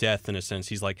to death in a sense.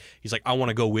 He's like I want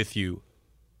to go with you.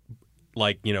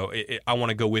 Like, you know, I want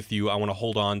to go with you. I want to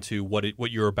hold on to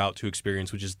what you're about to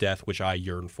experience, which is death, which I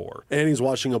yearn for. And he's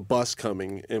watching a bus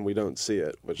coming, and we don't see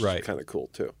it, which is kind of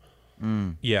cool too.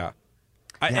 Yeah,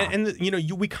 and you know,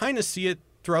 we kind of see it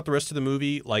throughout the rest of the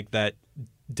movie, like that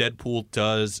Deadpool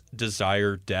does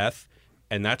desire death.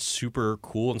 And that's super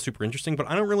cool and super interesting, but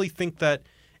I don't really think that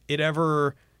it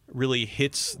ever really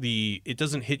it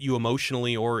doesn't hit you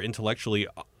emotionally or intellectually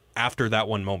after that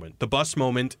one moment. The bus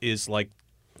moment is like,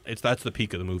 that's the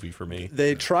peak of the movie for me.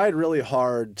 They tried really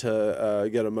hard to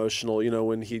get emotional, you know,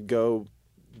 when he'd go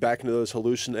back into those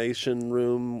hallucination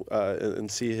room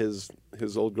and see his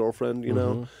old girlfriend, you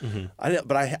know.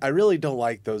 I really don't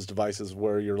like those devices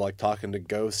where you're like talking to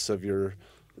ghosts of your...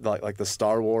 Like the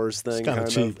Star Wars thing, it's kind of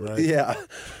cheap, right? Yeah,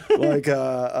 like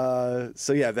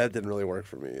so yeah, that didn't really work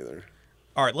for me either.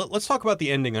 All right, let's talk about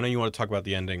the ending. I know you want to talk about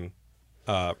the ending,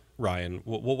 Ryan.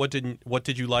 What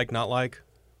did you like, not like?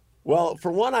 Well,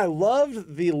 for one, I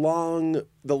loved the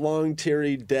long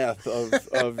teary death of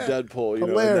Deadpool. You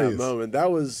know, in that moment, that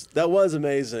was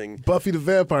amazing. Buffy the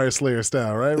Vampire Slayer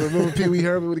style, right? Remember Pee Wee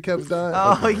Herman when he kept dying?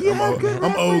 Oh yeah,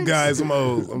 I'm old, guys. I'm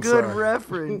old. I'm good sorry.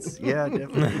 reference. Yeah,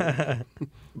 definitely.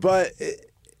 But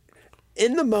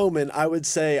in the moment, I would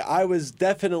say I was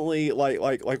definitely like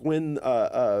when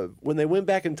they went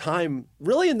back in time,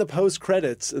 really in the post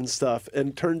credits and stuff,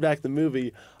 and turned back the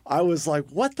movie. I was like,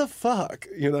 what the fuck?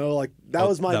 You know, like that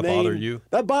was my main... That bothered you?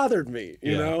 That bothered me,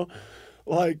 you know?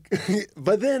 Like,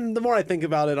 but then the more I think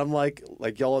about it, I'm like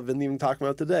y'all have been even talking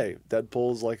about today.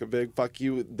 Deadpool's like a big fuck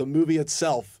you. The movie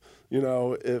itself,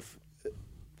 if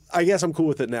I guess I'm cool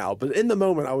with it now, but in the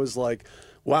moment I was like,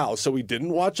 wow, so we didn't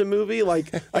watch a movie?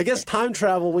 Like, I guess time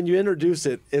travel, when you introduce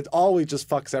it, it always just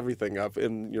fucks everything up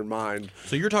in your mind.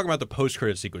 So you're talking about the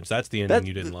post-credit sequence. That's the ending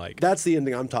you didn't like. That's the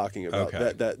ending I'm talking about.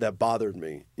 Okay. That bothered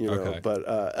me, Okay.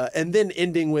 But and then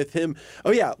ending with him.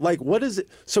 Oh yeah, like what is it?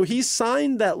 So he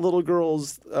signed that little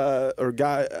girl's or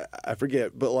guy, I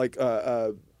forget, but like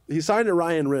he signed to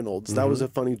Ryan Reynolds. That was a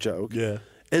funny joke. Yeah.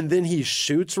 And then he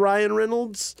shoots Ryan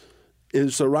Reynolds.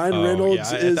 So Ryan Oh,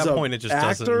 Reynolds yeah. is At that a point, it just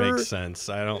actor. doesn't make sense.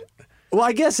 I don't. Well,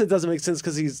 I guess it doesn't make sense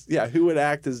because who would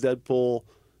act as Deadpool?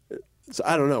 So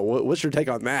I don't know. What's your take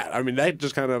on that? I mean, that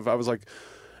just kind of, I was like,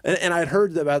 and I'd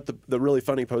heard about the really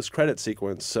funny post-credit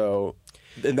sequence, so,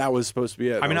 and that was supposed to be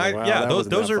it. I mean, was like, wow, that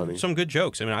wasn't those that are funny. some good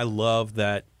jokes. I mean, I love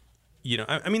that.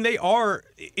 I mean, they are.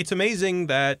 It's amazing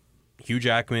that Hugh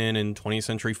Jackman and 20th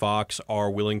Century Fox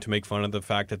are willing to make fun of the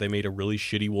fact that they made a really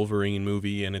shitty Wolverine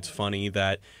movie, and it's funny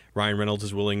that Ryan Reynolds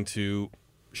is willing to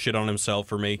shit on himself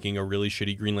for making a really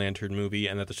shitty Green Lantern movie,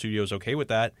 and that the studio's okay with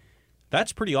that.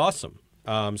 That's pretty awesome.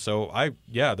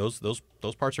 Those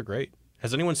parts are great.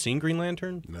 Has anyone seen Green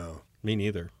Lantern? No. Me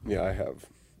neither. Yeah, I have.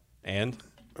 And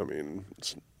I mean,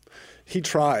 he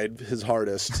tried his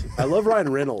hardest. I love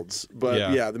Ryan Reynolds, but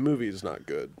Yeah. the movie is not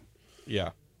good. yeah,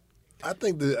 I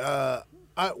think that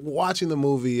watching the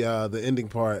movie, the ending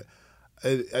part,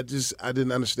 I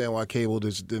didn't understand why Cable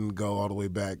just didn't go all the way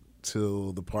back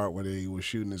to the part where he was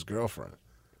shooting his girlfriend.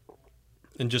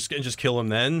 and just kill him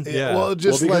then. Yeah. Well,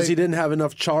 Because like, he didn't have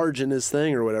enough charge in his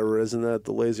thing or whatever. Isn't that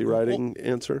the lazy writing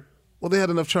answer? well, they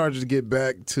had enough charges to get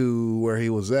back to where he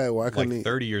was at. Why couldn't like he?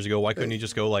 30 years ago. Why couldn't he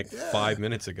just go like 5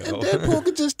 minutes ago? And Deadpool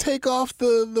could just take off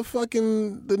the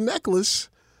fucking the necklace.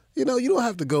 You don't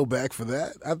have to go back for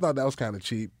that. I thought that was kind of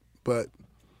cheap, but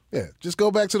yeah, just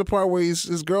go back to the part where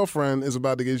his girlfriend is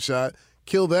about to get shot,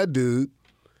 kill that dude,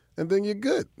 and then you're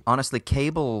good. Honestly,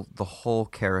 Cable, the whole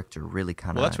character, really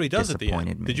kind of well, that's what he does at the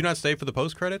disappointed end. me. Did you not stay for the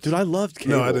post credits? Dude, I loved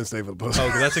Cable. No, I didn't stay for the post. Oh,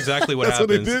 that's exactly what That's what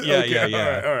he happens. did? Yeah, Okay,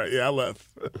 yeah. All right. Yeah, I left.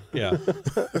 Yeah.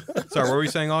 Sorry, what were you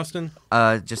saying, Austin?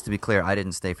 Just to be clear, I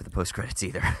didn't stay for the post credits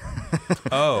either.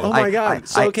 Oh Oh, my God!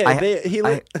 So okay,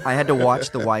 I had to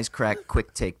watch the Wisecrack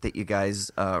quick take that you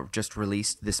guys just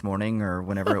released this morning or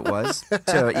whenever it was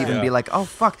to even Yeah. be like, oh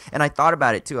fuck. And I thought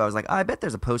about it too. I was like, I bet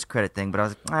there's a post credit thing, but I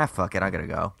was like, fuck it, I gotta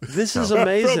go. This is I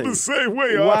amazing. felt the same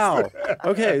way. Wow. Austin.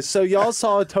 Okay, so y'all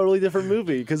saw a totally different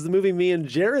movie because the movie me and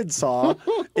Jared saw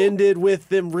ended with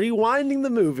them rewinding the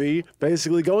movie,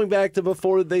 basically going back to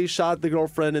before they shot the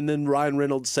girlfriend, and then Ryan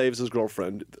Reynolds saves his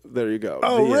girlfriend. There you go.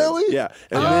 Oh, The end. really? Yeah.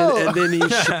 And Oh. then he.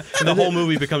 And the whole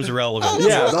movie becomes irrelevant.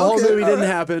 Yeah, the whole Okay, movie all didn't right.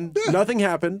 happen. Nothing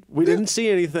happened. We didn't see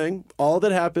anything. All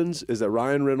that happens is that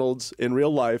Ryan Reynolds in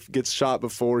real life gets shot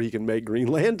before he can make Green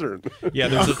Lantern. Yeah,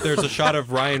 there's a shot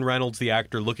of Ryan Reynolds, the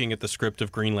actor, looking at the script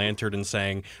of Green Lantern and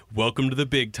saying, "Welcome to the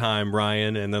big time,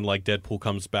 Ryan." And then like Deadpool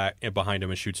comes back behind him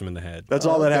and shoots him in the head. That's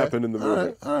all that happened in the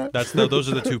movie. All right. Those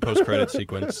are the two post credit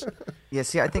sequence. Yeah,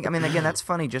 see, I mean, again, that's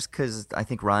funny just because I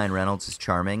think Ryan Reynolds is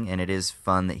charming, and it is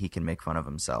fun that he can make fun of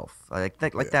himself.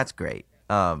 That's great.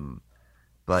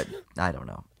 But I don't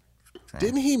know.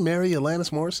 Didn't he marry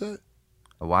Alanis Morissette?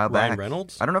 A while Ryan back,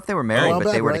 Reynolds? I don't know if they were married, while but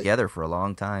they back, were right? together for a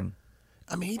long time.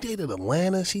 I mean, he dated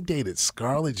Alanis. He dated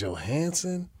Scarlett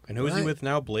Johansson. And who is he Right. with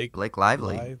now? Blake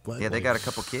Lively. Blake Yeah, they Lively. got a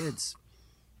couple kids.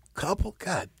 Couple?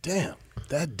 God damn.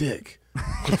 That dick.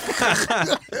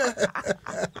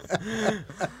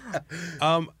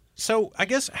 So I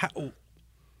guess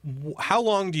how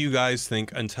long do you guys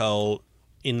think until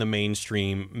in the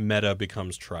mainstream meta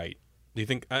becomes trite? Do you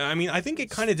think? I mean, I think it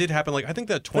kind of did happen. Like I think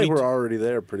that I think 22. we're already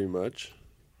there pretty much.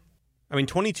 I mean,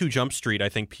 22 Jump Street. I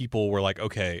think people were like,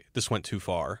 okay, this went too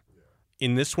far.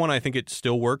 In this one, I think it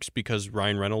still works because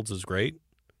Ryan Reynolds is great.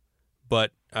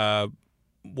 But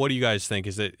what do you guys think?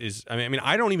 I mean,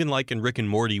 I don't even like in Rick and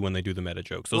Morty when they do the meta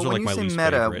jokes. Those Well, are like when my you say least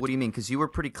meta, favorite. what do you mean? Because you were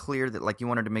pretty clear that like you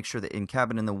wanted to make sure that in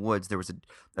Cabin in the Woods there was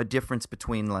a difference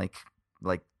between like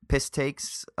piss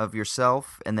takes of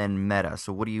yourself and then meta.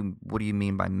 So what do you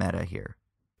mean by meta here?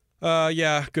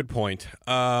 Yeah, good point.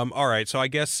 All right, so I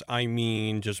guess I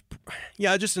mean just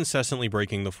incessantly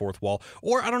breaking the fourth wall.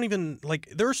 Or I don't even, like,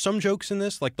 there are some jokes in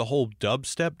this, like the whole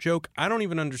dubstep joke. I don't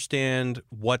even understand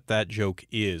what that joke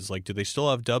is. Like, do they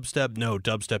still have dubstep? No,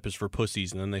 dubstep is for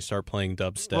pussies, and then they start playing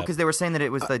dubstep. Well, because they were saying that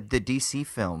it was the DC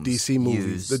films. DC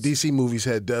movies. used- The DC movies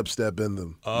had dubstep in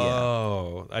them.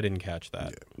 Oh, I didn't catch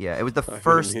that. Yeah, it was the couldn't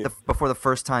first hear. before the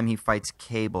first time he fights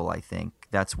Cable. I think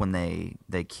that's when they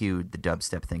cued the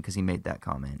dubstep thing because he made that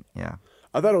comment. Yeah.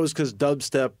 I thought it was because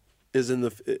dubstep is in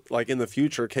the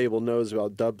future, cable knows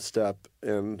about dubstep,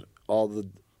 and all the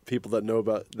people that know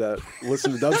about that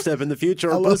listen to dubstep in the future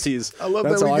are pussies. I love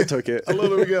That's that how we I took it. I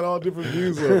love that we got all different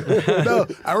views on it. No,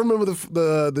 I remember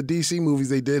the DC movies.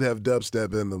 They did have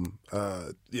dubstep in them.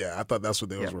 Yeah, I thought that's what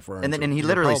they was referring and to. then and he You're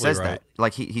literally probably says right. that.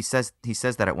 Like he says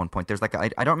that at one point. There's like I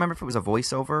don't remember if it was a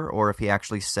voiceover or if he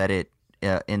actually said it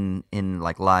in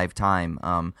like live time.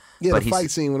 Yeah, but the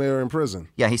fight scene when they were in prison.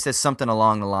 Yeah, he says something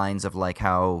along the lines of like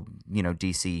how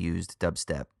DC used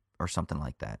dubstep or something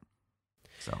like that.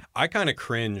 So I kind of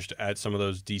cringed at some of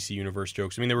those DC Universe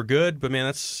jokes. I mean, they were good, but man,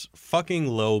 that's fucking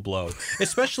low blow.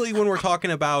 Especially when we're talking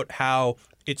about how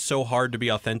it's so hard to be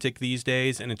authentic these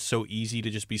days, and it's so easy to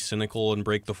just be cynical and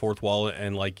break the fourth wall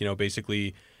and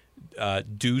basically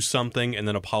do something and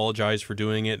then apologize for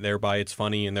doing it. Thereby, it's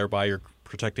funny, and thereby you're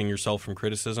protecting yourself from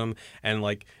criticism. And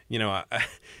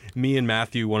me and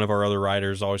Matthew, one of our other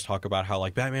writers, always talk about how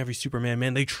like Batman v Superman,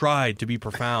 man, they tried to be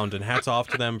profound, and hats off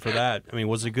to them for that. I mean,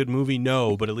 was it a good movie?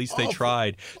 No, but at least they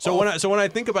tried. So when I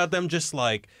think about them just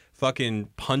like fucking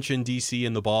punching DC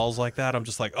in the balls like that, I'm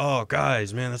just like, oh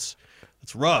guys, man, that's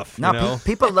rough. now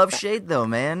people love Shade though,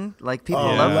 man. Like people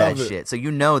love that love it. shit. So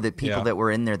that people Yeah. that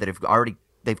were in there that have already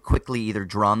they've quickly either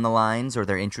drawn the lines or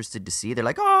they're interested to see. They're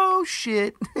like, oh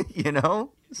shit,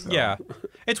 So. Yeah.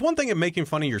 It's one thing at making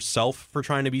fun of yourself for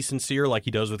trying to be sincere like he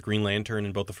does with Green Lantern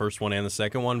in both the first one and the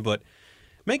second one, but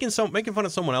making fun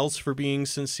of someone else for being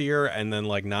sincere and then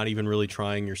like not even really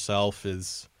trying yourself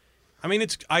is, I mean,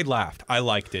 I laughed. I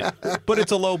liked it. But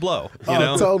it's a low blow, you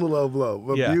know? Total low blow,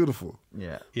 but Yeah. beautiful.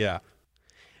 Yeah. Yeah.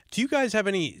 Do you guys have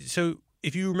so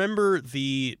if you remember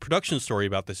the production story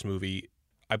about this movie,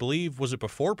 I believe, was it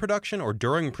before production or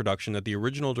during production that the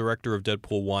original director of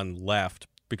Deadpool 1 left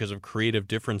because of creative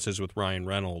differences with Ryan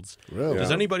Reynolds? Really?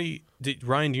 Does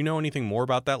Ryan, do you know anything more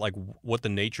about that? Like what the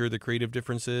nature of the creative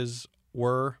differences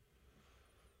were?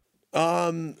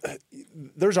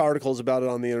 There's articles about it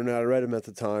on the internet. I read them at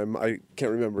the time. I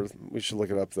can't remember. We should look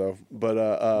it up though.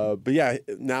 But yeah,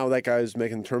 now that guy's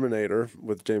making Terminator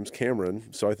with James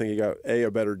Cameron, so I think he got a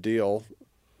better deal,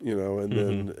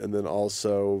 and then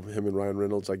also him and Ryan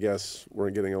Reynolds, I guess,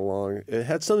 weren't getting along. It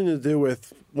had something to do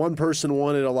with one person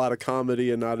wanted a lot of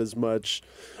comedy and not as much,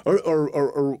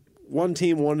 or one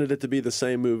team wanted it to be the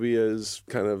same movie as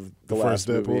kind of the last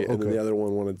first Deadpool? movie, and then Okay. the other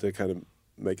one wanted to kind of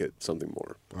make it something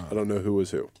more. I don't know who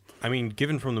was who. I mean,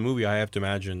 given from the movie, I have to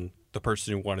imagine the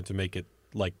person who wanted to make it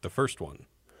like the first one.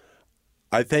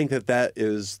 I think that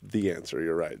is the answer.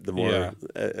 You're right. The more Yeah.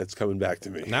 it's coming back to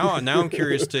me. Now I'm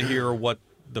curious to hear what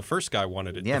the first guy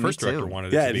wanted it. Yeah, the me first director too.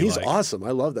 wanted Yeah, it to and be he's like. awesome.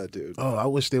 I love that dude. Oh, I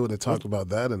wish they would have talked about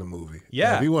that in the movie.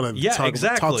 Yeah. If you want to Yeah, talk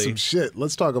exactly. some shit,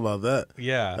 let's talk about that.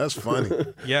 Yeah. That's funny.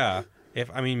 Yeah.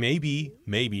 Maybe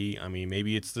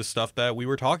it's the stuff that we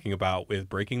were talking about with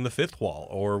breaking the fifth wall,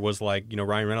 or was like,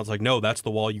 Ryan Reynolds like, no, that's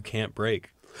the wall you can't break.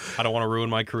 I don't want to ruin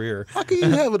my career. How can you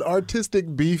have an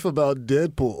artistic beef about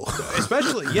Deadpool?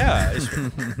 Especially, yeah.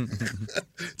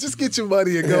 Just get your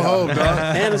money and go home, dog.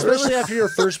 And especially after your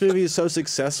first movie is so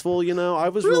successful, I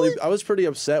was pretty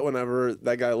upset whenever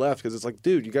that guy left because it's like,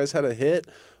 dude, you guys had a hit.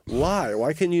 Why?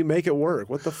 Why can't you make it work?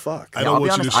 What the fuck? I don't I'll be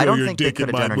want you honest, to I show don't your think they dick in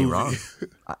could have my done any movie. wrong.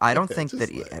 I don't think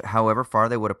that however far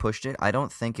they would have pushed it, I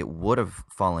don't think it would have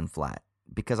fallen flat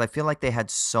because I feel like they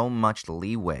had so much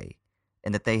leeway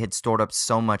and that they had stored up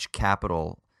so much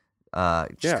capital,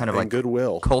 just kind of and like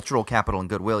goodwill. cultural capital and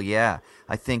goodwill. Yeah,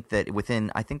 I think that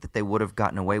they would have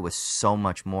gotten away with so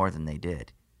much more than they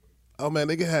did. Oh man,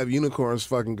 they could have unicorns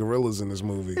fucking gorillas in this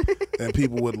movie, and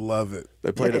people would love it.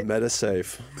 They played it meta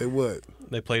safe. They would.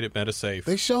 They played it meta safe.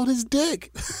 They showed his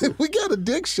dick. We got a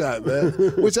dick shot, man.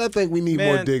 Which I think we need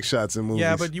more Man, dick shots in movies.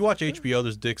 Yeah, but you watch HBO,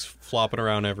 there's dicks flopping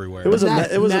around everywhere. It was not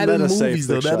a in meta safe movies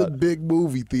though. dick Not shot. in big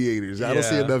movie theaters. I don't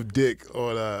see Yeah. enough dick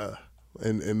on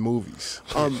in movies.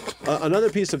 Another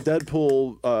piece of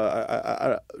Deadpool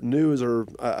news, or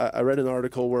I read an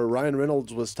article where Ryan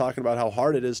Reynolds was talking about how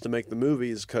hard it is to make the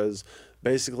movies because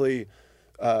basically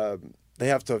they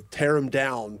have to tear him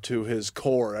down to his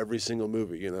core every single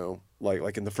movie.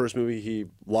 Like in the first movie he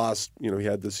lost, he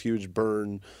had this huge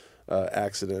burn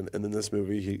accident, and in this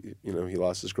movie he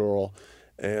lost his girl.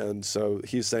 And so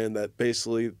he's saying that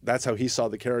basically that's how he saw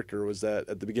the character, was that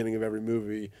at the beginning of every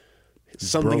movie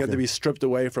something had to broken. be stripped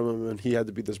away from him and he had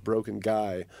to be this broken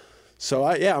guy. So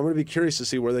I'm going to be curious to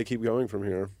see where they keep going from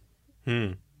here.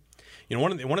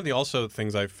 One of the also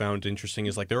things I found interesting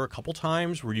is like there were a couple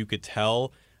times where you could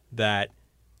tell that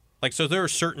like, so there are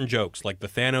certain jokes, like the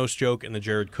Thanos joke and the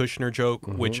Jared Kushner joke,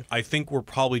 which I think were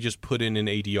probably just put in an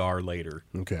ADR later.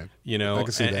 Okay. You know, I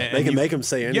can see that. They can make him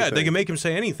say anything. Yeah, they can make him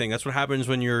say anything. That's what happens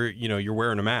when you're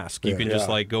wearing a mask. You can just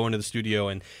like go into the studio,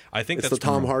 and I think It's that's the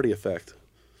Tom Hardy effect.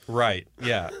 Right.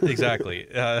 Yeah, exactly.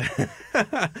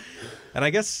 And I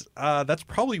guess that's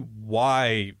probably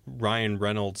why Ryan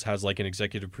Reynolds has like an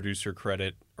executive producer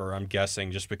credit, or I'm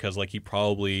guessing just because like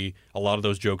a lot of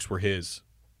those jokes were his,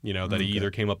 you know, that he either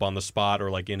came up on the spot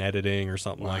or like in editing or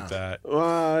something like that.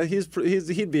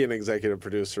 He'd be an executive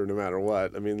producer no matter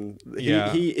what. I mean,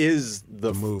 Yeah. he is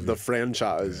the movie. the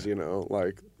franchise, you know,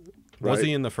 like. Was right?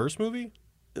 he in the first movie?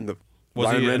 in the Was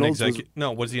Ryan he Reynolds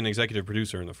was he an executive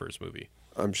producer in the first movie?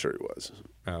 I'm sure he was.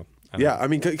 Oh. Yeah, I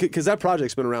mean, because that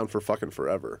project's been around for fucking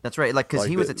forever. That's right. Like, because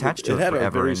he was attached to it had forever,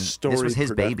 a very and this storied was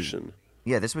his production. baby.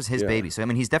 Yeah, this was his baby. So I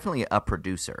mean, he's definitely a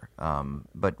producer.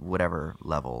 But whatever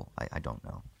level, I don't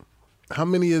know. How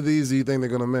many of these do you think they're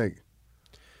gonna make?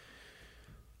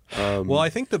 Well, I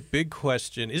think the big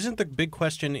question isn't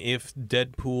if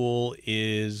Deadpool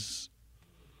is,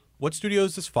 what studio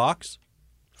is this? Fox?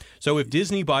 So if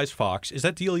Disney buys Fox, is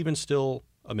that deal even still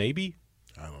a maybe?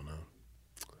 I don't know.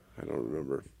 I don't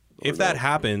remember. If that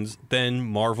happens, then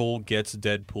Marvel gets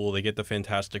Deadpool, they get the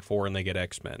Fantastic Four, and they get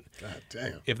X-Men. God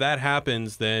damn. If that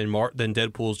happens, then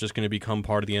Deadpool's just going to become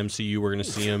part of the MCU. We're going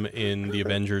to see him in the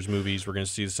Avengers movies. We're going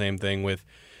to see the same thing with,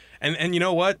 and you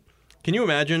know what? Can you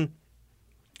imagine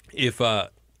if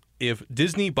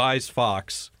Disney buys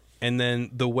Fox, and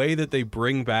then the way that they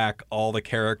bring back all the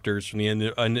characters from the end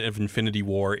of Infinity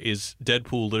War is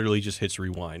Deadpool literally just hits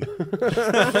rewind.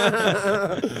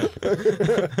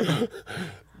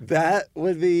 That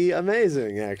would be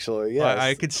amazing, actually. Yes.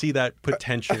 I could see that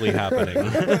potentially happening.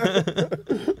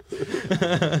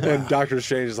 And Doctor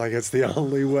Strange is like, it's the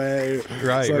only way.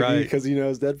 Right, It's like right. Because he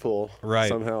knows Deadpool. Right.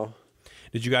 Somehow.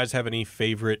 Did you guys have any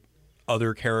favorite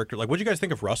other character? Like, what did you guys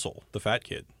think of Russell, the fat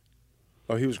kid?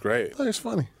 Oh, he was great. I think it's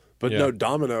funny. But Yeah. no,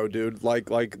 Domino, dude. Like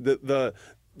the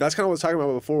that's kind of what I was talking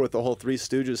about before with the whole Three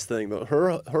Stooges thing.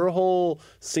 Her whole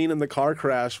scene in the car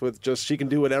crash with just she can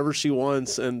do whatever she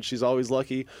wants and she's always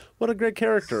lucky. What a great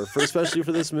character, especially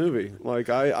for this movie. Like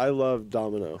I love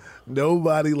Domino.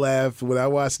 Nobody laughed when I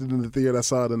watched it in the theater. I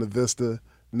saw it in the Vista.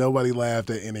 Nobody laughed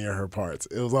at any of her parts.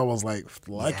 It was almost like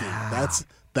Lucky. Yeah.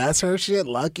 That's her shit,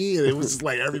 Lucky. And it was just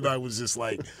like everybody was just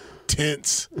like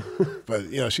tense. But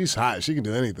you know, she's hot. She can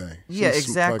do anything. Yeah, She's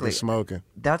exactly. fucking smoking.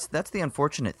 That's the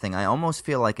unfortunate thing. I almost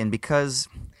feel like, because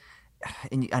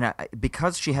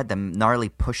she had the gnarly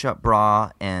push-up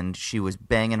bra and she was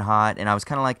banging hot, and I was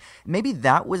kind of like, maybe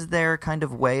that was their kind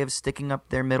of way of sticking up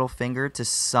their middle finger to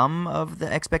some of the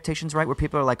expectations, right? Where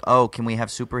people are like, oh, can we have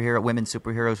women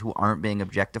superheroes who aren't being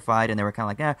objectified? And they were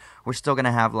kind of like, we're still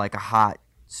gonna have like a hot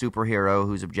superhero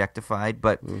who's objectified.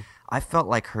 But I felt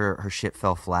like her shit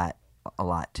fell flat a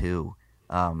lot too.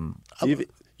 You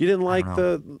didn't like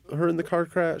know. her in the car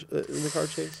crash in the car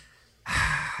chase?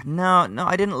 No,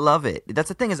 I didn't love it. That's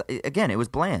the thing is, again, it was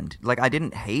bland. Like, I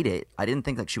didn't hate it. I didn't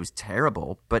think like she was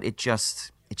terrible, but it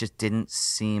just didn't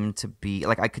seem to be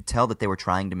like, I could tell that they were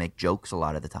trying to make jokes a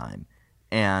lot of the time,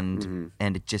 and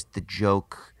it just, the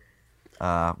joke,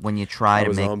 when you try to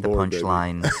was make on the board, baby.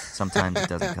 punchline, sometimes it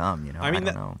doesn't come. You know, I mean,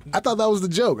 don't know. I thought that was the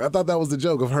joke. I thought that was the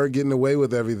joke of her getting away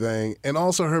with everything, and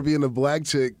also her being a black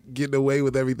chick getting away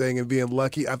with everything and being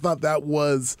lucky. I thought that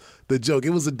was the joke.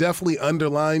 It was a definitely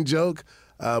underlined joke,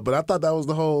 but I thought that was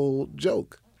the whole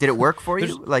joke. Did it work for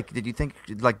you? Like, did you think,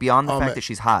 like, beyond the fact man. that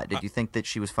she's hot, did you think that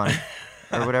she was funny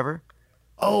or whatever?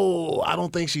 Oh, I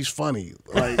don't think she's funny.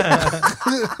 Like,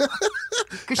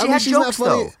 Because she I mean, had she's not jokes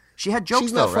funny. though. She had jokes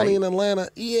she's not though, funny right? in Atlanta.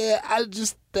 Yeah, I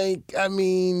just think. I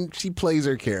mean, she plays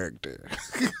her character.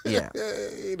 Yeah.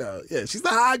 You know, yeah, she's the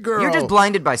hot girl. You're just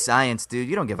blinded by science, dude.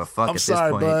 You don't give a fuck I'm at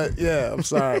sorry, this point. bud. Yeah, I'm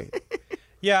sorry.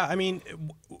 Yeah, I mean,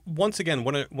 once again,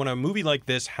 when a movie like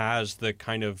this has the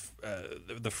kind of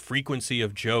the frequency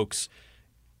of jokes,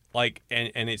 like,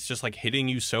 and it's just like hitting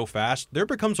you so fast, there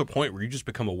becomes a point where you just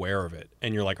become aware of it,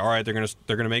 and you're like, all right, they're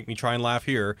gonna make me try and laugh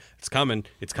here. It's coming.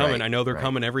 Right, I know they're right.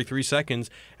 coming every 3 seconds,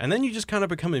 and then you just kind of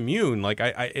become immune. Like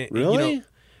I Really? you know,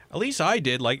 at least I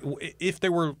did. Like if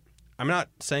there were, I'm not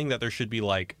saying that there should be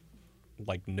like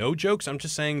no jokes. I'm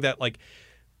just saying that like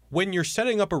when you're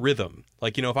setting up a rhythm,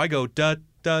 like, you know, if I go da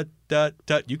da da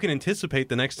da, you can anticipate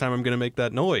the next time I'm going to make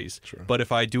that noise. Sure. But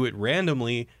if I do it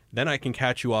randomly, then I can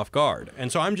catch you off guard.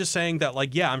 And so I'm just saying that,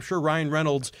 like, yeah, I'm sure Ryan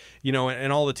Reynolds, you know,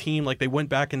 and all the team, like, they went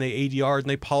back and they ADR'd and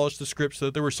they polished the script so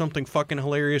that there was something fucking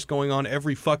hilarious going on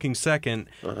every fucking second.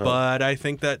 But I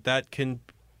think that can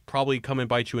probably come and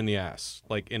bite you in the ass,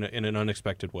 like in an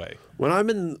unexpected way. When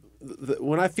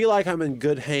I feel like I'm in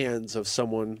good hands of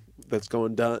someone that's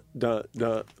going dun dun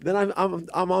dun, then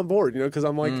I'm on board, because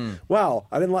I'm like, wow,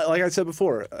 I didn't like I said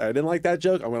before, I didn't like that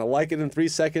joke. I'm gonna like it in 3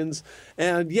 seconds,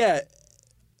 and yeah,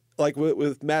 like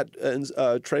with Matt and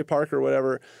Trey Parker or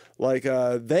whatever, like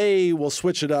they will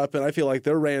switch it up, and I feel like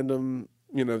they're random,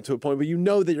 to a point,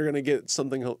 but that you're gonna get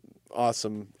something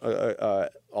awesome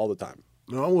all the time.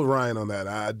 No, I'm with Ryan on that.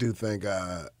 I do think.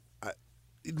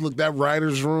 Look, that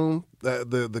writer's room,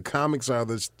 the comics are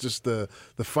just the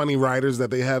funny writers that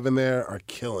they have in there are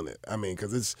killing it. I mean,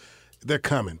 because they're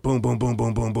coming. Boom, boom, boom,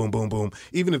 boom, boom, boom, boom, boom.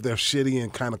 Even if they're shitty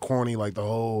and kind of corny, like the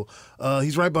whole,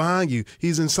 he's right behind you,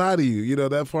 he's inside of you,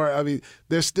 that part. I mean,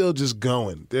 they're still just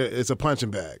going. It's a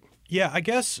punching bag. Yeah, I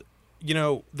guess,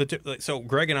 so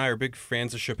Greg and I are big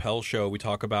fans of Chappelle's Show. We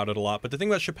talk about it a lot. But the thing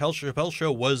about Chappelle's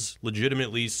Show was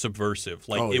legitimately subversive.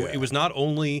 Like, it was not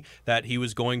only that he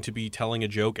was going to be telling a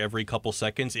joke every couple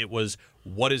seconds. It was,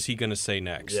 what is he going to say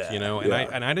next? And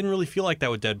I didn't really feel like that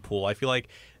with Deadpool. I feel like,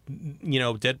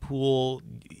 Deadpool,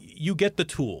 you get the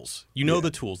tools.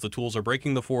 The tools. The tools are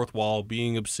breaking the fourth wall,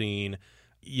 being obscene,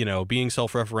 being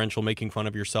self-referential, making fun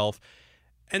of yourself.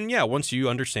 And yeah, once you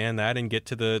understand that and get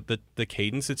to the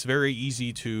cadence, it's very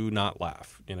easy to not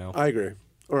laugh, I agree.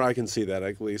 Or I can see that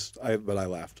at least, but I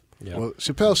laughed. Yeah. Well,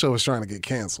 Chappelle's Show was trying to get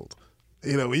canceled.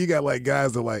 When you got like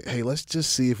guys that are like, hey, let's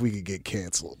just see if we could get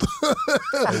canceled.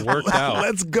 It worked out.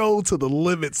 Let's go to the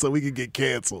limit so we can get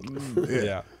canceled.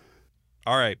 Yeah.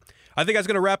 All right. I think that's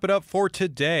going to wrap it up for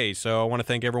today. So I want to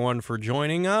thank everyone for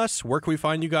joining us. Where can we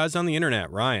find you guys on the internet,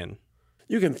 Ryan?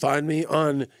 You can find me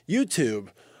on YouTube.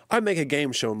 I make a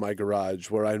game show in my garage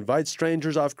where I invite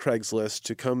strangers off Craigslist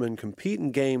to come and compete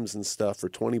in games and stuff for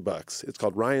 $20. It's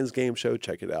called Ryan's Game Show.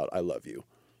 Check it out. I love you.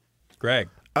 Greg.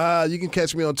 You can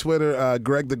catch me on Twitter,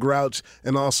 Greg the Grouch,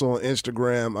 and also on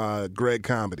Instagram, Greg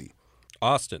Comedy.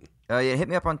 Austin. Hit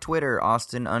me up on Twitter,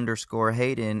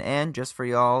 Austin_Hayden. And just for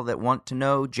y'all that want to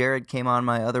know, Jared came on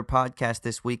my other podcast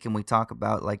this week, and we talk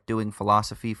about like doing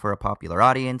philosophy for a popular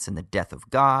audience and the death of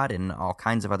God and all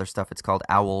kinds of other stuff. It's called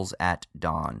Owls at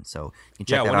Dawn. So you can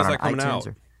check that out on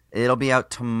iTunes. It'll be out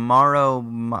tomorrow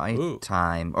my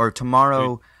time, or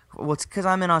tomorrow. Well, it's because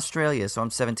I'm in Australia, so I'm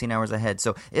 17 hours ahead.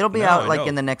 So it'll be out like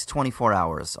in the next 24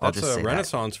 hours. I'll just say That's a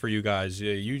renaissance for you guys.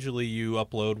 Usually you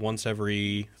upload once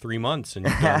every 3 months. And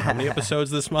you've done how many episodes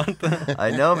this month?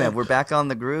 I know, man. We're back on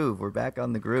the groove.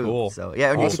 Cool. So,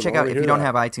 yeah, awesome. You can check out, if you don't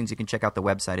have iTunes, you can check out the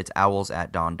website. It's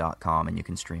owlsatdawn.com, and you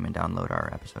can stream and download our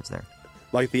episodes there.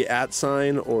 Like the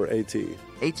 @ or AT?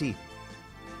 AT.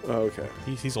 Oh, okay.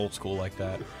 He's old school like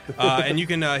that. And you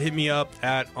can hit me up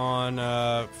on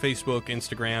Facebook,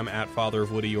 Instagram, at Father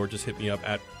of Woody, or just hit me up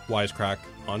at Wisecrack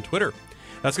on Twitter.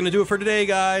 That's going to do it for today,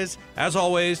 guys. As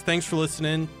always, thanks for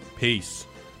listening. Peace.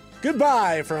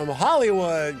 Goodbye from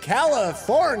Hollywood,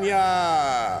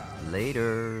 California.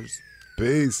 Laters.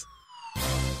 Peace.